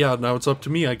 Yeah, now it's up to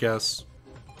me, I guess.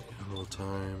 A little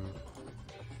time.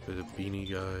 Bit of beanie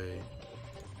guy.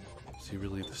 Is he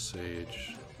really the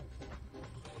sage?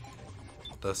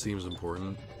 That seems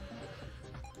important.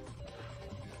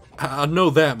 I know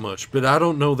that much, but I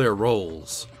don't know their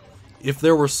roles. If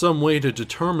there were some way to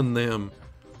determine them,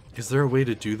 is there a way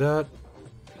to do that?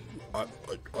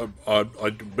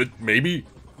 But maybe.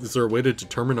 Is there a way to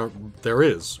determine there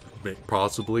is.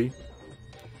 Possibly.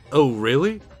 Oh,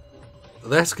 really?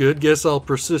 That's good. Guess I'll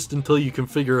persist until you can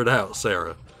figure it out,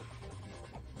 Sarah.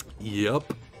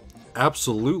 Yep.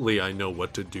 Absolutely I know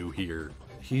what to do here.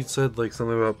 He said like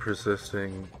something about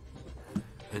persisting.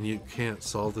 And you can't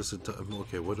solve this at time.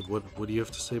 Okay, what do you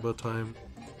have to say about time?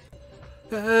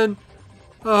 And,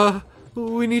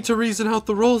 we need to reason out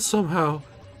the rules somehow.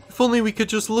 If only we could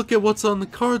just look at what's on the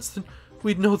cards, then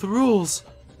we'd know the rules.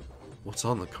 What's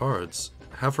on the cards?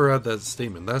 Have her add that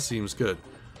statement. That seems good.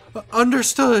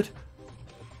 Understood.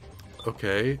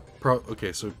 Okay.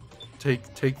 Okay, so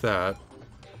take that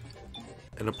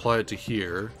and apply it to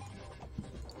here.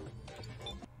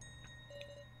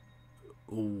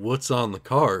 What's on the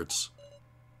cards?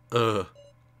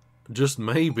 Just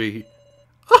maybe.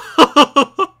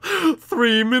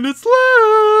 3 minutes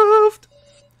left!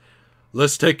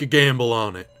 Let's take a gamble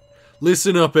on it.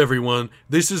 Listen up, everyone.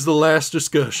 This is the last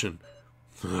discussion.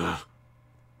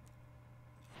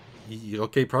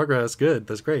 Okay, progress. Good.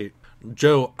 That's great.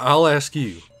 Joe, I'll ask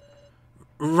you.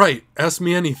 Right, ask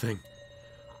me anything.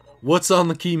 What's on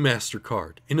the Keymaster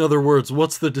card? In other words,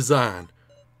 what's the design?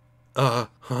 Huh?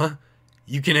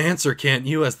 You can answer, can't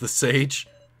you, as the sage?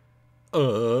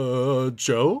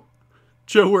 Joe?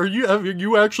 Joe, are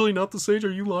you actually not the sage?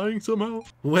 Are you lying somehow?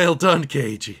 Well done,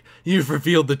 Keiji. You've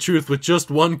revealed the truth with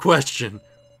just one question.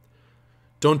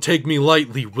 Don't take me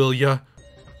lightly, will ya?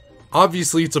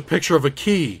 Obviously, it's a picture of a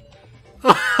key.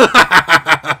 The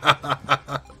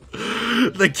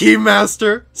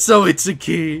Keymaster? So it's a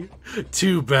key.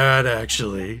 Too bad,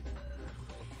 actually.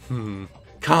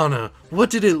 Kana, what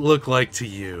did it look like to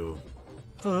you?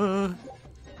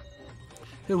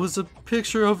 It was a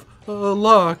picture of a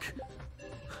lock.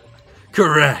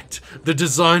 Correct. The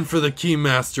design for the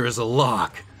Keymaster is a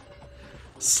lock.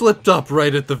 Slipped up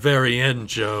right at the very end,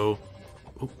 Joe.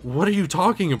 What are you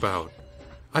talking about?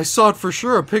 I saw it for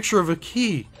sure, a picture of a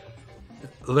key.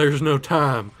 There's no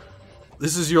time.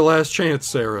 This is your last chance,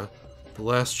 Sarah. The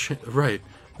last chance. Right.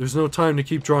 There's no time to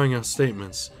keep drawing out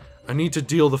statements. I need to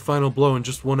deal the final blow in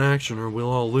just one action or we'll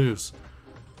all lose.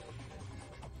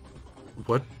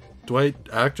 What? Do I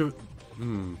activate?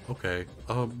 Okay.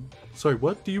 Sorry,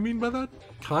 what do you mean by that?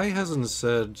 Kai hasn't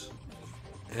said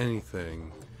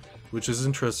anything, which is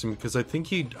interesting because I think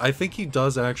he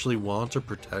does actually want to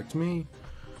protect me.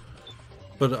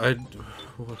 But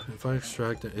if I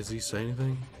extract it, does he say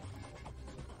anything?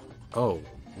 Oh,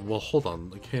 Well, hold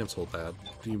on. Cancel that.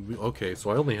 Okay,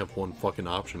 so I only have one fucking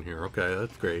option here. Okay,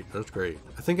 that's great. That's great.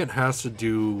 I think it has to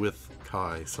do with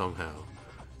Kai somehow.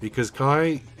 Because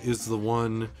Kai is the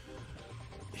one...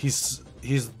 He's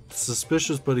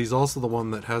suspicious, but he's also the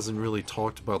one that hasn't really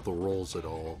talked about the roles at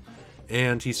all.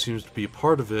 And he seems to be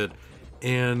part of it,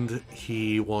 and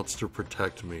he wants to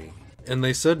protect me. And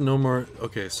they said no more...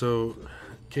 Okay, so...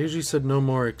 Keiji said no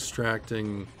more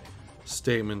extracting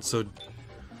statements, so...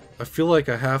 I feel like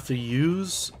I have to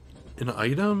use an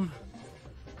item?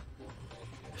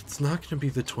 It's not going to be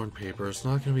the torn paper, it's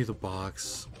not going to be the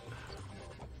box.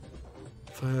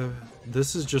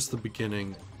 This is just the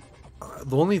beginning.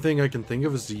 The only thing I can think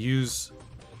of is to use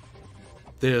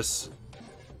this.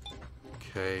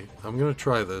 Okay, I'm gonna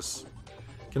try this.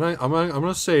 Can I'm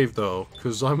gonna save though,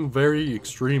 because I'm very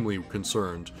extremely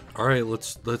concerned. Alright,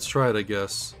 let's try it, I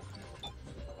guess.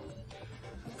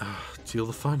 Deal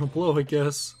the final blow, I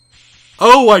guess.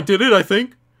 Oh, I did it, I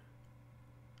think!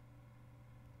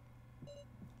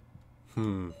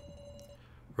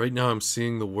 Right now I'm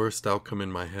seeing the worst outcome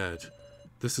in my head.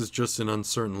 This is just an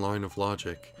uncertain line of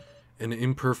logic. An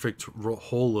imperfect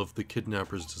whole of the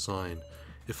kidnapper's design.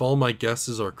 If all my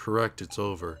guesses are correct, it's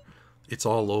over. It's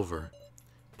all over.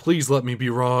 Please let me be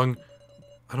wrong.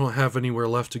 I don't have anywhere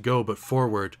left to go but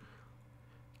forward.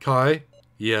 Kai?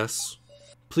 Yes.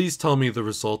 Please tell me the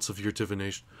results of your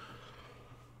divination.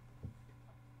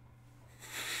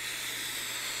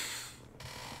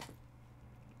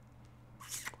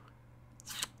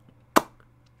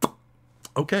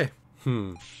 Okay.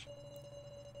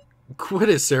 Quit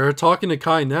it, Sarah. Talking to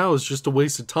Kai now is just a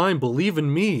waste of time. Believe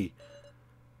in me.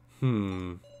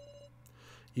 You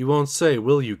won't say,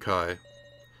 will you, Kai?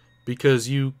 Because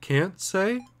you can't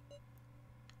say?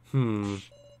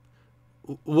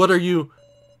 What are you...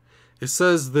 It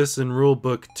says this in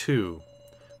Rulebook 2.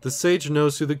 The sage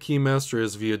knows who the keymaster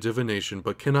is via divination,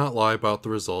 but cannot lie about the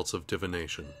results of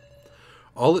divination.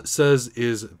 All it says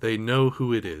is they know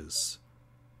who it is.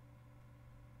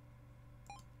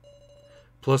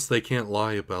 Plus, they can't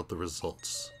lie about the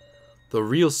results. The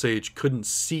real sage couldn't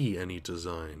see any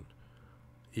design.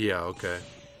 Yeah, okay.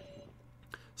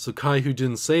 So Kai, who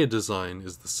didn't say a design,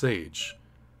 is the sage.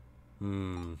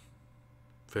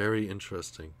 Very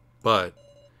interesting. But,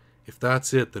 if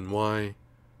that's it, then why...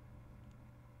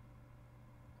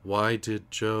 Why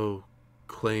did Joe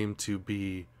claim to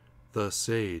be the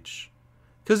sage?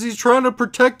 'Cause he's trying to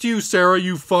protect you, Sarah,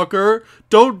 you fucker!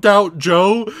 Don't doubt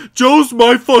Joe! Joe's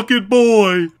my fucking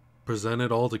boy! Present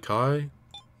it all to Kai?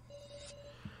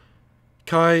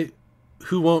 Kai,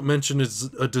 who won't mention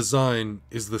a design,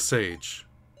 is the sage.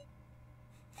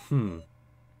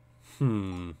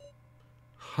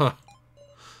 Ha.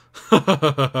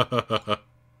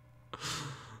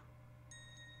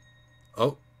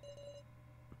 Oh.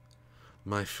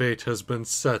 My fate has been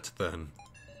set, then.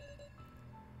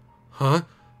 Huh?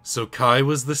 So Kai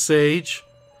was the sage?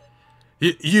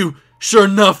 You, sure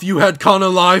enough, you had Kana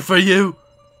lie for you?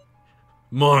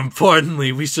 More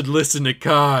importantly, we should listen to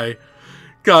Kai.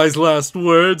 Kai's last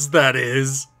words, that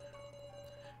is.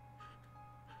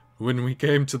 When we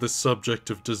came to the subject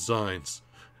of designs,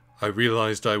 I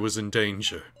realized I was in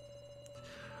danger.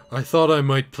 I thought I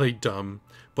might play dumb,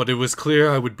 but it was clear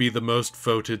I would be the most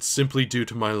voted simply due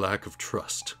to my lack of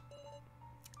trust.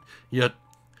 Yet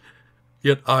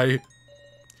I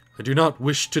do not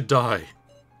wish to die.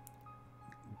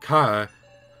 Kai,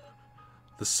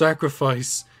 the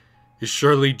sacrifice is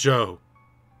surely Joe.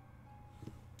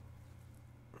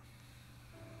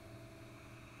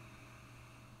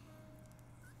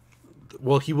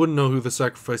 Well, he wouldn't know who the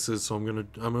sacrifice is, so I'm gonna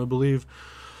believe.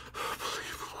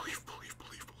 Believe.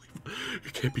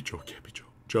 It can't be Joe, it can't be Joe.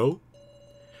 Joe?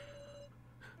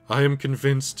 I am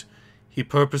convinced he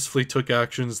purposefully took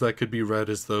actions that could be read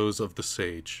as those of the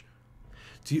sage.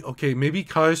 Okay, maybe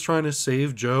Kai's trying to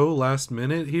save Joe last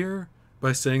minute here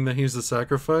by saying that he's the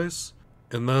sacrifice?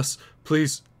 And thus,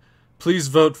 please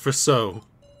vote for So.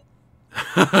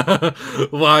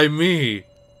 Why me?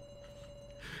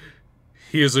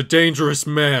 He is a dangerous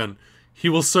man. He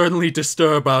will certainly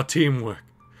disturb our teamwork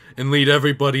and lead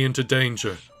everybody into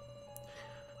danger.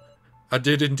 I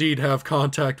did indeed have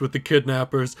contact with the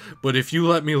kidnappers, but if you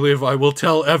let me live, I will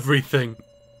tell everything.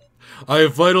 I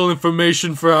have vital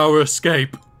information for our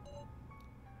escape.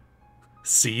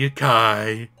 See you,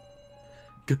 Kai.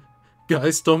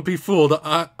 Guys, don't be fooled.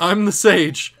 I'm the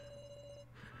sage.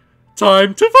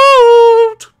 Time to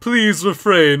vote! Please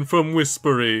refrain from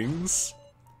whisperings.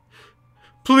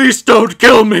 Please don't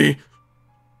kill me!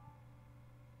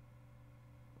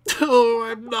 Oh,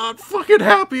 I'm not fucking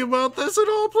happy about this at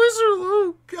all. Please,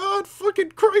 oh God,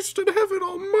 fucking Christ in heaven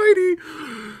almighty.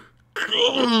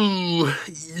 Oh,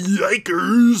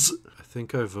 yikers! I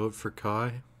think I vote for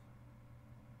Kai.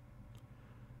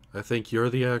 I think you're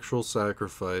the actual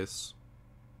sacrifice.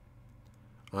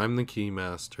 I'm the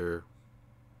keymaster.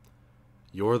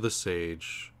 You're the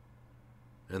sage.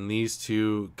 And these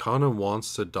two, Kana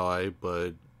wants to die,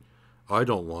 but I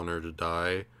don't want her to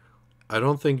die. I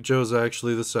don't think Joe's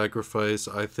actually the sacrifice.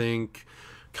 I think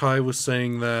Kai was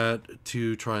saying that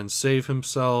to try and save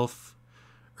himself,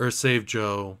 or save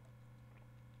Joe.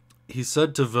 He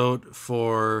said to vote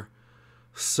for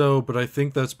So, but I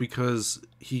think that's because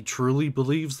he truly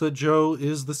believes that Joe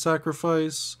is the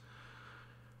sacrifice.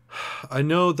 I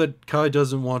know that Kai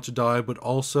doesn't want to die, but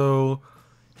also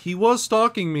he was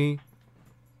stalking me,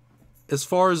 as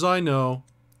far as I know.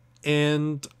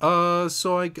 And,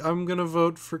 so I'm gonna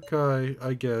vote for Kai,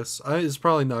 I guess. It's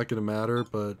probably not gonna matter,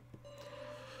 but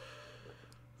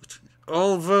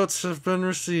all votes have been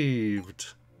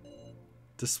received.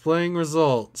 Displaying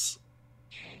results.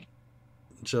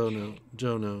 Joe, no.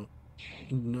 Joe, no.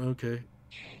 Okay.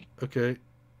 Okay.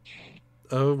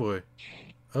 Oh, boy.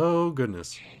 Oh,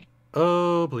 goodness.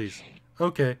 Oh, please.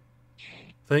 Okay.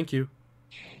 Thank you.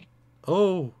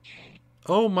 Oh.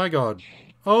 Oh, my God.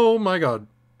 Oh, my God.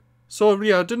 So,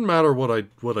 yeah, it didn't matter what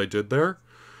I did there.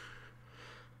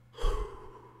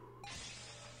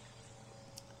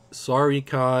 Sorry,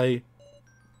 Kai.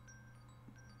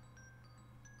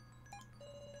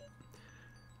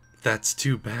 That's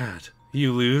too bad.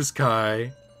 You lose,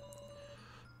 Kai.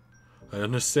 I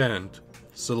understand.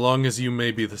 So long as you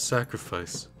may be the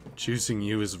sacrifice, choosing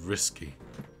you is risky.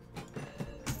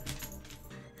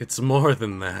 It's more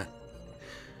than that.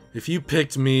 If you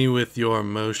picked me with your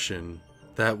emotion,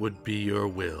 that would be your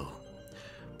will.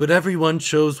 But everyone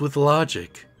chose with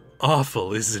logic.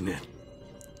 Awful, isn't it?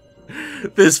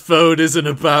 This vote isn't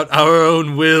about our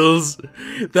own wills.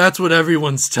 That's what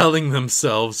everyone's telling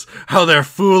themselves. How they're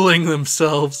fooling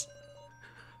themselves.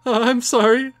 I'm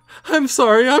sorry. I'm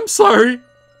sorry. I'm sorry.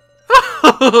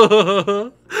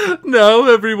 Now,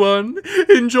 everyone,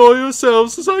 enjoy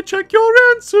yourselves as I check your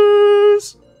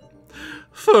answers.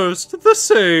 First, the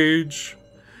sage.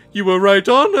 You were right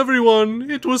on,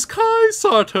 everyone. It was Kai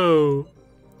Sato.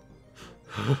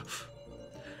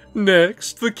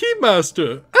 Next, the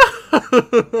Keymaster.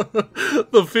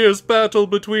 The fierce battle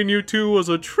between you two was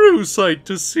a true sight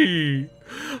to see.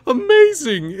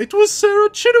 Amazing! It was Sarah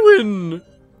Chinwin.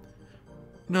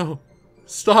 No,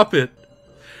 stop it.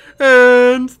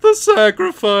 And the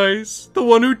sacrifice, the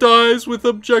one who dies with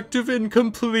objective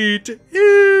incomplete,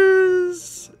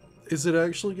 is... Is it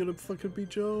actually gonna fucking be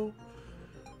Joe?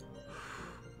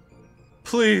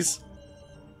 Please.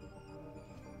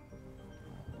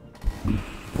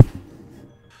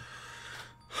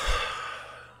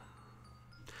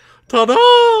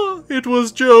 Ta-da! It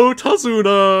was Joe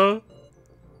Tazuna!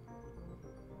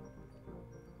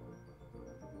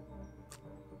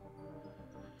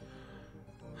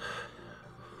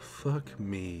 Fuck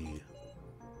me.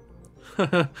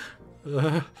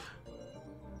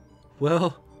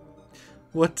 Well,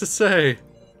 what to say?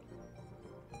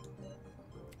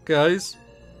 Guys,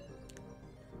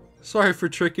 sorry for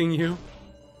tricking you.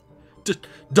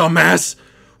 Dumbass!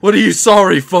 What are you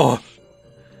sorry for?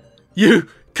 You...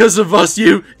 'Cause of us,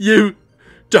 you,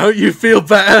 don't you feel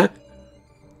better?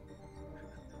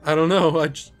 I don't know, I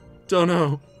just don't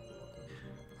know.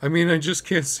 I mean, I just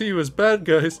can't see you as bad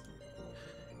guys.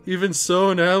 Even So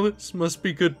and Alice must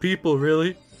be good people,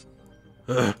 really.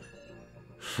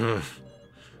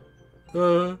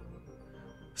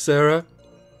 Sarah,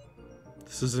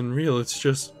 this isn't real, it's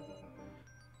just...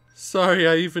 Sorry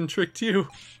I even tricked you.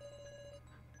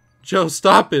 Joe,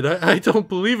 stop it, I don't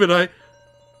believe it,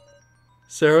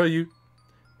 Sarah, you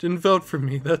didn't vote for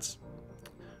me. That's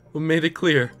what made it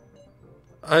clear.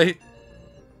 All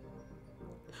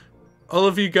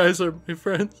of you guys are my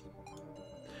friends.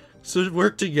 So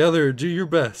work together, do your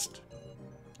best.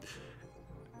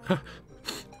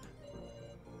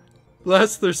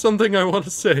 Last, there's something I want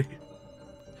to say.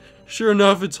 Sure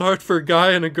enough, it's hard for a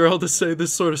guy and a girl to say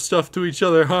this sort of stuff to each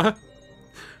other, huh?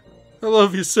 I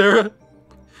love you, Sarah.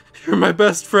 You're my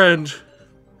best friend.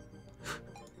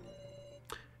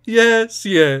 Yes,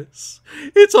 yes.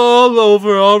 It's all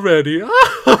over already.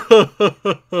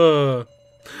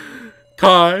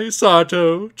 Kai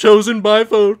Sato, chosen by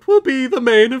vote, will be the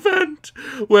main event,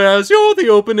 whereas you're the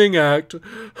opening act.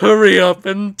 Hurry up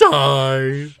and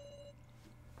die.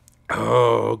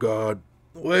 Oh, God.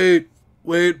 Wait,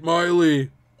 Miley.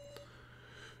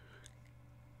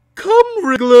 Come,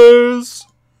 Wrigglers.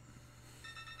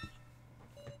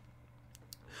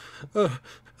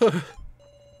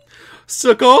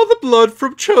 Suck all the blood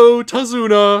from Cho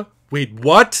Tazuna. Wait,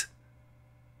 what?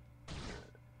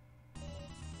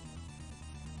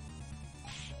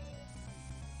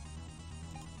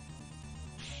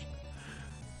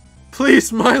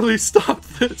 Please, Miley, stop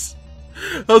this.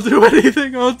 I'll do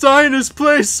anything. I'll die in his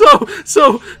place.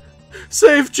 So,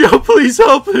 save Joe. Please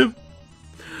help him.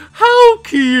 How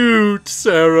cute,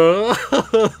 Sarah.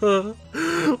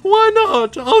 Why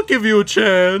not? I'll give you a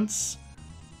chance.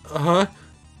 Uh-huh.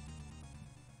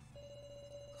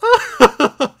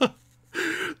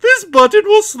 This button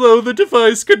will slow the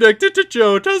device connected to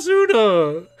Joe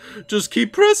Tazuna. Just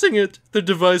keep pressing it. The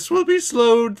device will be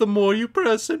slowed the more you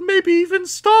press and maybe even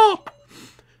stop.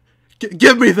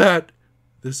 Give me that.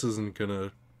 This isn't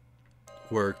gonna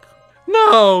work.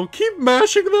 No, keep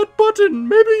mashing that button.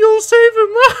 Maybe you'll save him.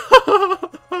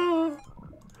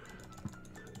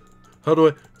 How do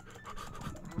I...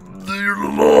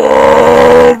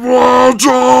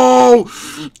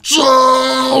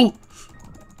 Joe!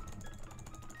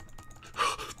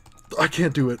 I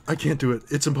can't do it. I can't do it.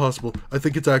 It's impossible. I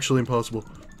think it's actually impossible.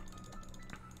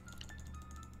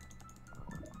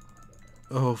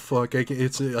 Oh fuck! I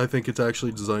think it's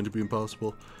actually designed to be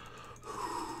impossible.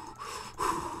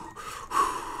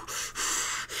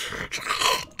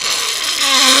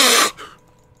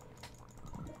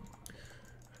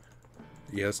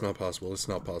 Yeah, it's not possible. It's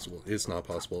not possible. It's not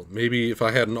possible. Maybe if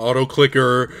I had an auto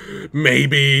clicker,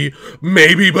 maybe,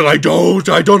 but I don't.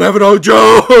 I don't have an auto.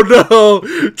 Joe,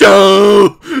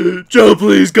 no, Joe,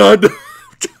 please, God. No.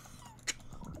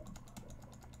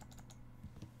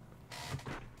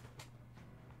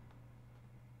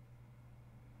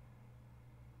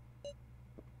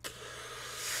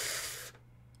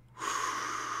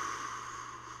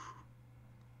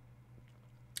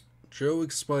 Joe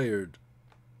expired.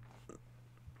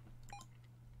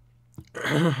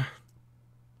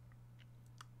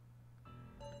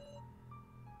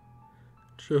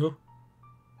 Joe,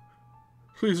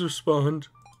 please respond.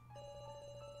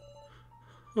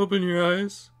 Open your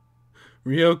eyes.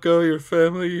 Ryoko, your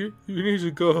family, you need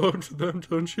to go home to them,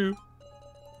 don't you?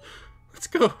 Let's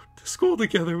go to school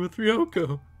together with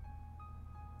Ryoko.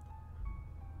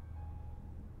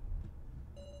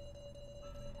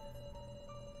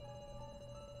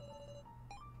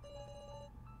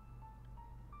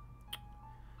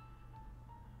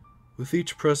 With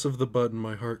each press of the button,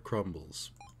 my heart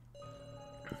crumbles.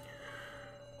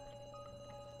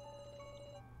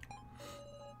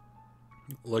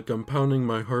 Like I'm pounding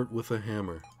my heart with a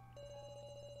hammer.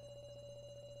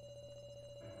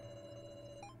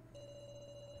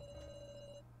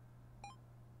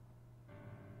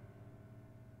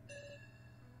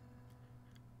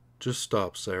 Just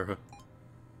stop, Sarah.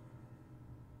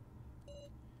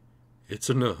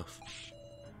 It's enough.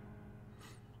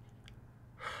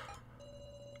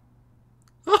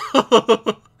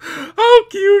 How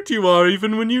cute you are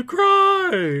even when you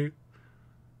cry!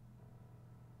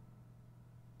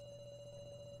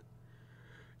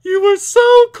 You were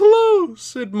so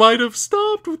close! It might have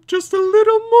stopped with just a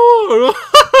little more!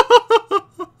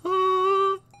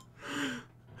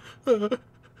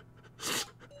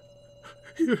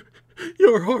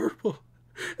 You're horrible.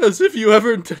 As if you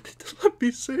ever intended to let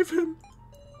me save him.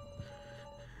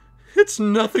 It's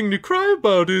nothing to cry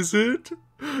about, is it?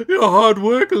 Your hard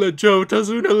work let Joe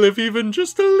Tazuna live even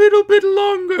just a little bit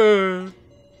longer.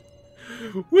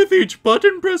 With each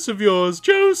button press of yours,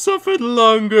 Joe suffered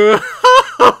longer.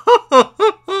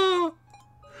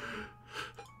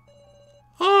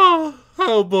 Ah,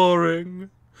 how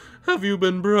boring. Have you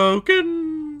been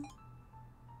broken?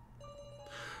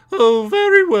 Oh,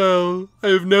 very well. I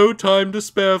have no time to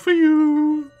spare for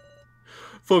you.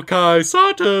 For Kai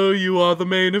Sato, you are the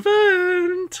main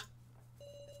event.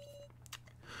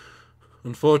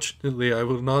 Unfortunately, I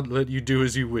will not let you do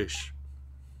as you wish.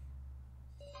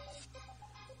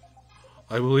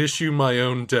 I will issue my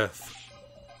own death.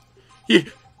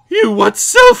 You, what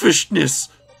selfishness!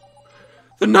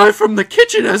 The knife from the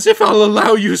kitchen, as if I'll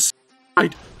allow you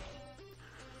side.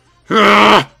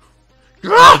 Ah!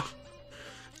 Ah!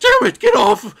 Damn it, get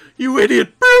off, you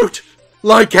idiot brute!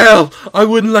 Like hell, I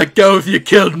wouldn't let go if you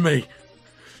killed me.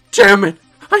 Damn it,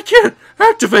 I can't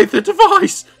activate the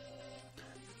device.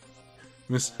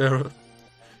 Miss Sarah,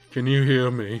 can you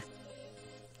hear me?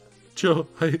 Joe,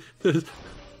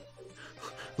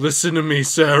 listen to me,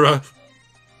 Sarah.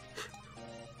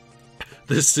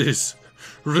 This is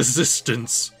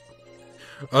resistance.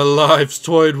 Our lives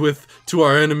toyed with to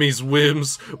our enemies'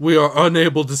 whims. We are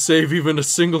unable to save even a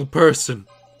single person.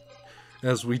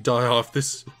 As we die off,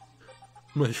 this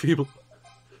my feeble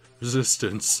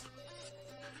resistance.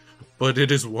 But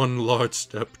it is one large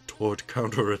step toward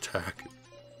counterattack.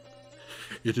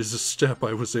 It is a step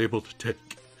I was able to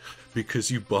take because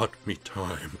you bought me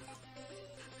time.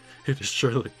 It is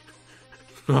surely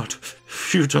not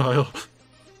futile.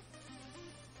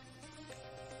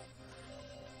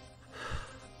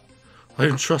 I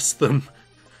entrust them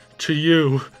to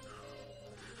you.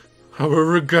 Our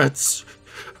regrets,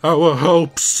 our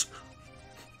hopes.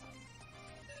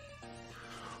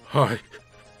 I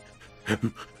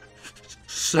am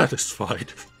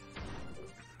satisfied.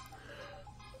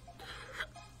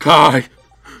 Kai!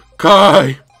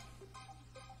 Kai!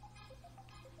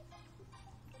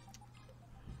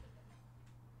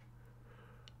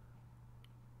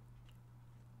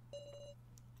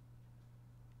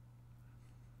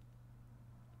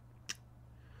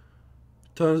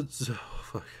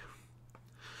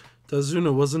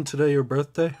 Tazuna, wasn't today your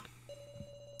birthday?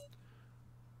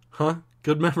 Huh?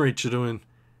 Good memory, Chidoin.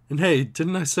 And hey,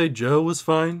 didn't I say Joe was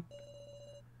fine?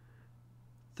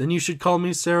 Then you should call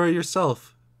me Sarah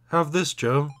yourself. Have this,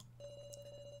 Joe.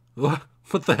 What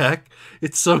the heck?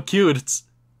 It's so cute, it's...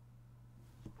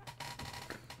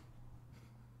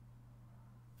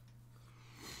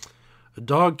 a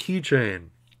dog keychain.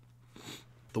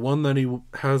 The one that he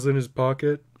has in his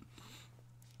pocket.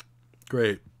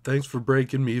 Great. Thanks for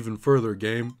breaking me even further,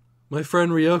 game. My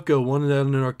friend Ryoko won it at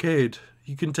an arcade.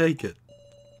 You can take it.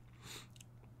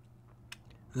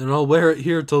 And I'll wear it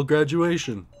here till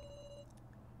graduation.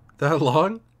 That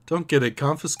long? Don't get it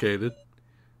confiscated.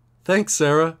 Thanks,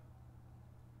 Sarah.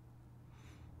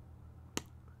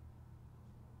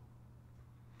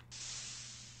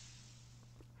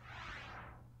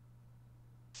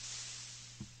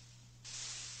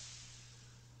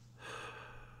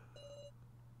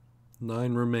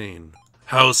 Nine remain.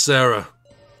 How's Sarah?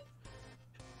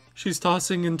 She's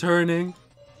tossing and turning.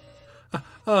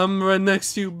 I'm right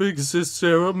next to you, big sis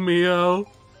Sarah, meow.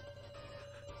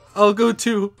 I'll go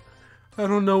too. I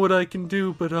don't know what I can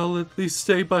do, but I'll at least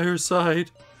stay by her side.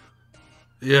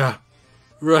 Yeah,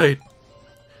 right.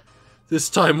 This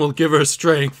time we'll give her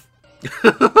strength.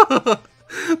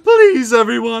 Please,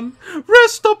 everyone,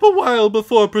 rest up a while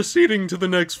before proceeding to the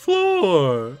next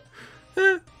floor.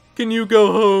 Can you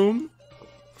go home?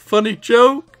 Funny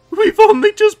joke? We've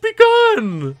only just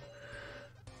begun!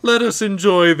 Let us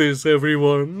enjoy this,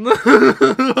 everyone.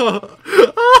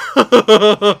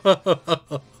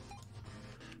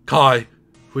 Kai,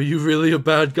 were you really a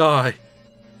bad guy?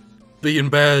 Being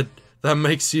bad, that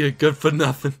makes you a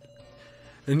good-for-nothing.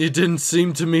 And you didn't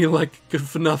seem to me like a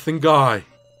good-for-nothing guy.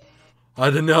 I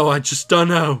don't know, I just don't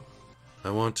know. I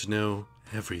want to know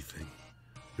everything.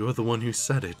 You're the one who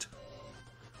said it.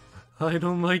 I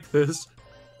don't like this.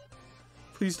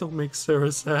 Please don't make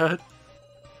Sarah sad.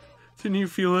 Didn't you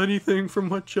feel anything from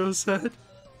what Joe said?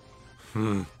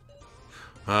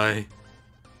 Hey.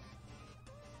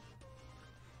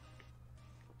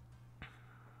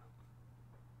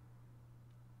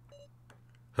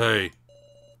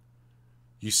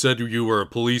 You said you were a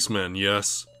policeman,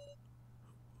 yes?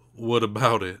 What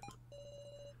about it?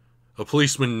 A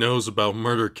policeman knows about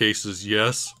murder cases,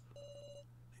 yes?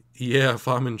 Yeah, if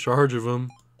I'm in charge of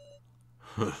them.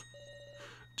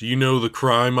 Do you know the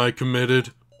crime I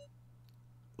committed?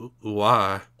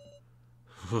 Why?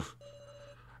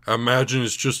 I imagine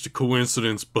it's just a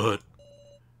coincidence, but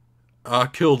I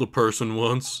killed a person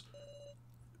once.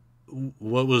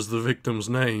 What was the victim's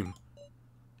name?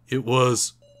 It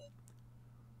was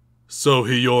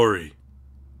Sohiyori.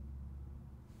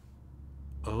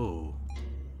 Oh.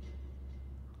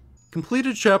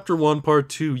 Completed Chapter 1, Part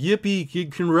 2.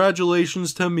 Yippee!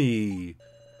 Congratulations to me!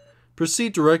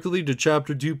 Proceed directly to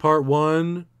Chapter 2, Part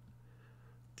 1.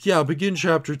 Yeah, begin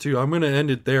Chapter 2. I'm gonna end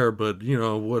it there, but, you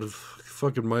know, what if...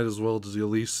 fucking might as well just at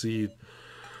least see...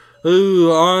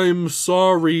 Oh, I'm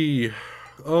sorry.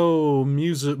 Oh,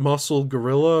 Music Muscle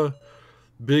Gorilla.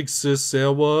 Big Sis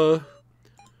Sawa.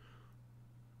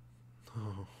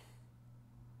 Oh.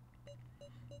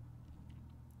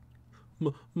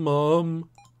 Mom...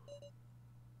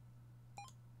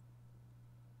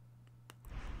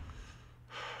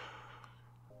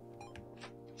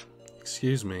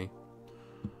 Excuse me.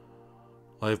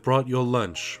 I have brought your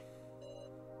lunch.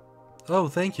 Oh,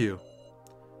 thank you.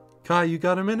 Kai, you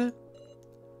got a minute?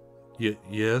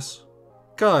 Yes?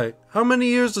 Kai, how many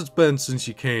years it's been since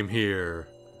you came here?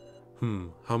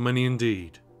 How many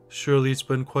indeed? Surely it's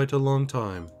been quite a long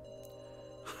time.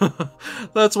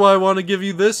 That's why I want to give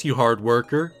you this, you hard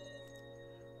worker.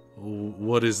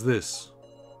 What is this?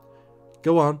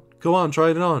 Go on, try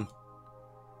it on.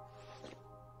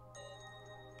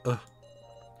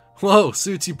 Whoa,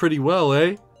 suits you pretty well,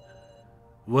 eh?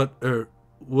 What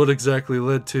exactly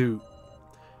led to...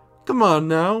 Come on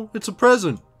now, it's a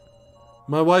present.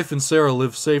 My wife and Sarah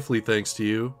live safely thanks to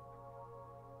you.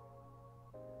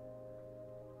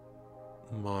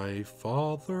 My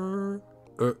father?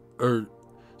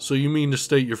 So you mean to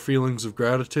state your feelings of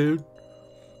gratitude?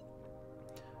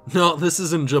 No, this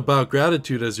isn't about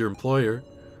gratitude as your employer.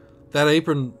 That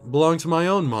apron belonged to my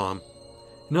own mom.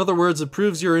 In other words, it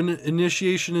proves your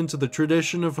initiation into the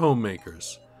tradition of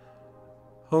homemakers.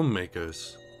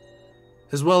 Homemakers.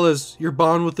 As well as your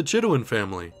bond with the Chidowin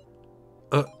family.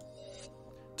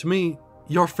 To me,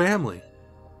 you're family.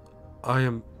 I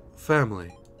am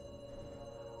family.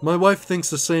 My wife thinks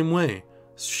the same way.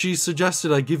 She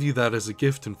suggested I give you that as a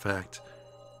gift, in fact.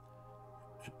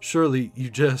 Surely, you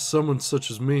jest, someone such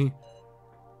as me.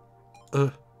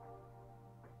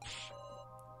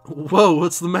 Whoa,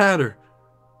 what's the matter?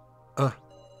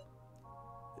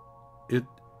 It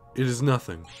is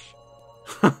nothing.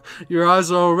 Your eyes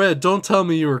are all red. Don't tell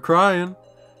me you were crying.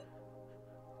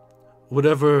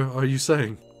 Whatever are you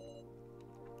saying?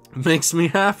 It makes me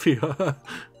happy.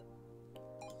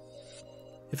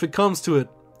 If it comes to it,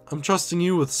 I'm trusting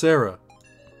you with Sarah.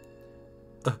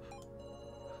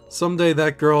 Someday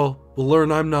that girl will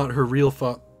learn I'm not her real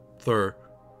father.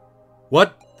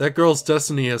 What? That girl's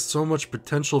destiny has so much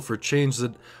potential for change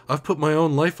that I've put my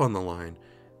own life on the line.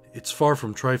 It's far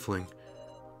from trifling.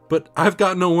 But I've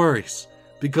got no worries,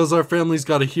 because our family's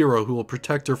got a hero who will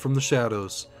protect her from the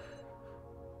shadows.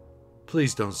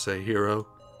 Please don't say hero.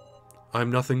 I'm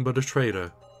nothing but a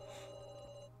traitor.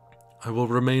 I will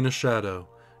remain a shadow,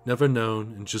 never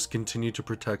known, and just continue to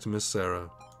protect Miss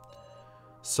Sarah.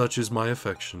 Such is my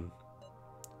affection.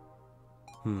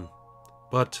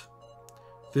 But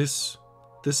this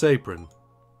apron,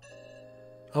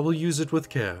 I will use it with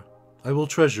care. I will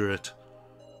treasure it.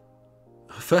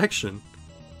 Affection?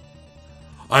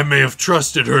 I may have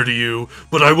trusted her to you,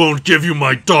 but I won't give you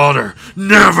my daughter.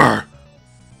 Never!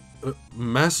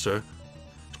 Master?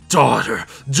 Daughter!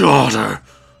 Daughter!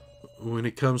 When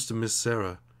it comes to Miss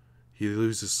Sarah, he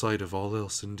loses sight of all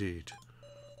else indeed.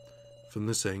 From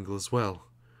this angle as well,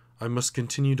 I must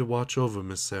continue to watch over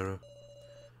Miss Sarah.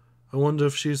 I wonder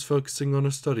if she is focusing on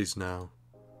her studies now.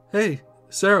 Hey,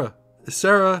 Sarah!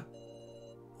 Sarah!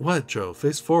 What, Joe?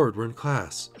 Face forward, we're in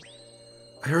class.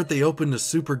 I heard they opened a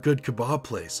super good kebab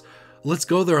place. Let's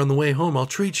go there on the way home, I'll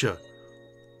treat you.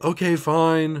 Okay,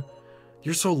 fine.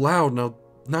 You're so loud,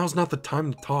 now's not the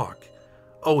time to talk.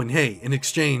 Oh, and hey, in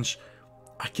exchange,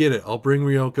 I get it, I'll bring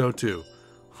Ryoko too.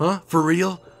 Huh? For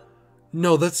real?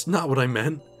 No, that's not what I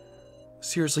meant.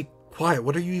 Seriously, quiet,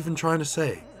 what are you even trying to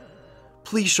say?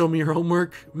 Please show me your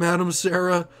homework, Madam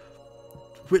Sarah.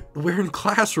 We're in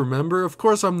class, remember? Of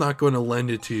course I'm not going to lend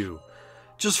it to you.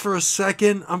 Just for a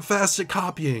second, I'm fast at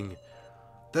copying.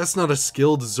 That's not a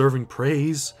skill deserving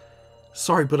praise.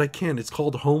 Sorry, but I can't. It's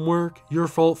called homework. Your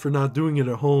fault for not doing it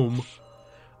at home.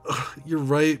 Ugh, you're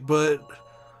right, but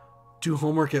do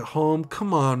homework at home?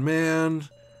 Come on, man.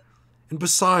 And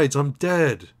besides, I'm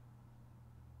dead.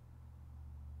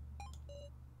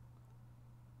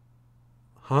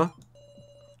 Huh?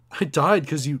 I died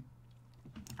because you...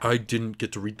 I didn't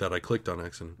get to read that. I clicked on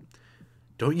accident.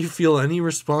 Don't you feel any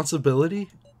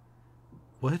responsibility?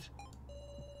 What?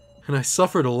 And I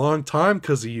suffered a long time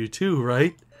because of you too,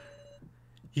 right?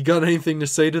 You got anything to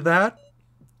say to that?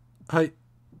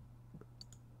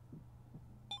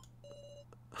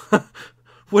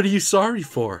 What are you sorry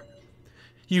for?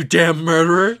 You damn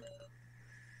murderer!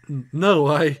 No,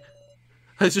 I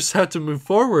just had to move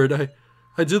forward.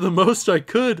 I did the most I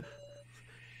could.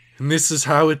 And this is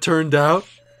how it turned out?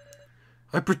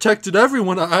 I protected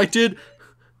everyone, I did...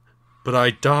 But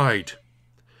I died.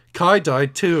 Kai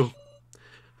died too.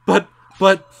 But...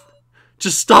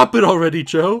 Just stop it already,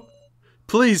 Joe.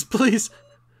 Please, please.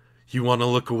 You want to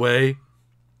look away?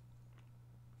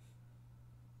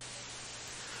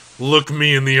 Look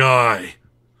me in the eye.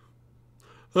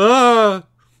 Ah!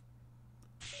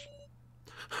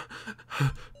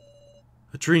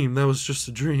 A dream, that was just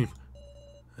a dream.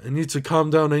 I need to calm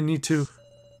down, I need to...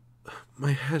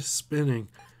 My head's spinning.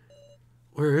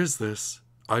 Where is this?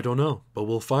 I don't know, but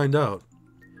we'll find out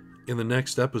in the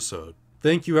next episode.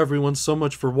 Thank you everyone so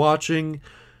much for watching.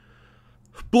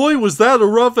 Boy, was that a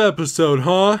rough episode,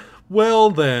 huh?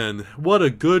 Well then, what a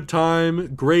good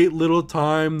time, great little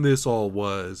time this all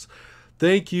was.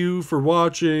 Thank you for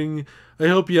watching. I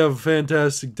hope you have a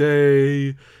fantastic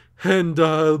day. And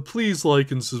please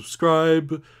like and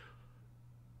subscribe.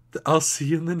 I'll see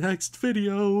you in the next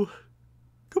video.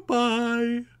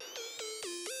 Goodbye.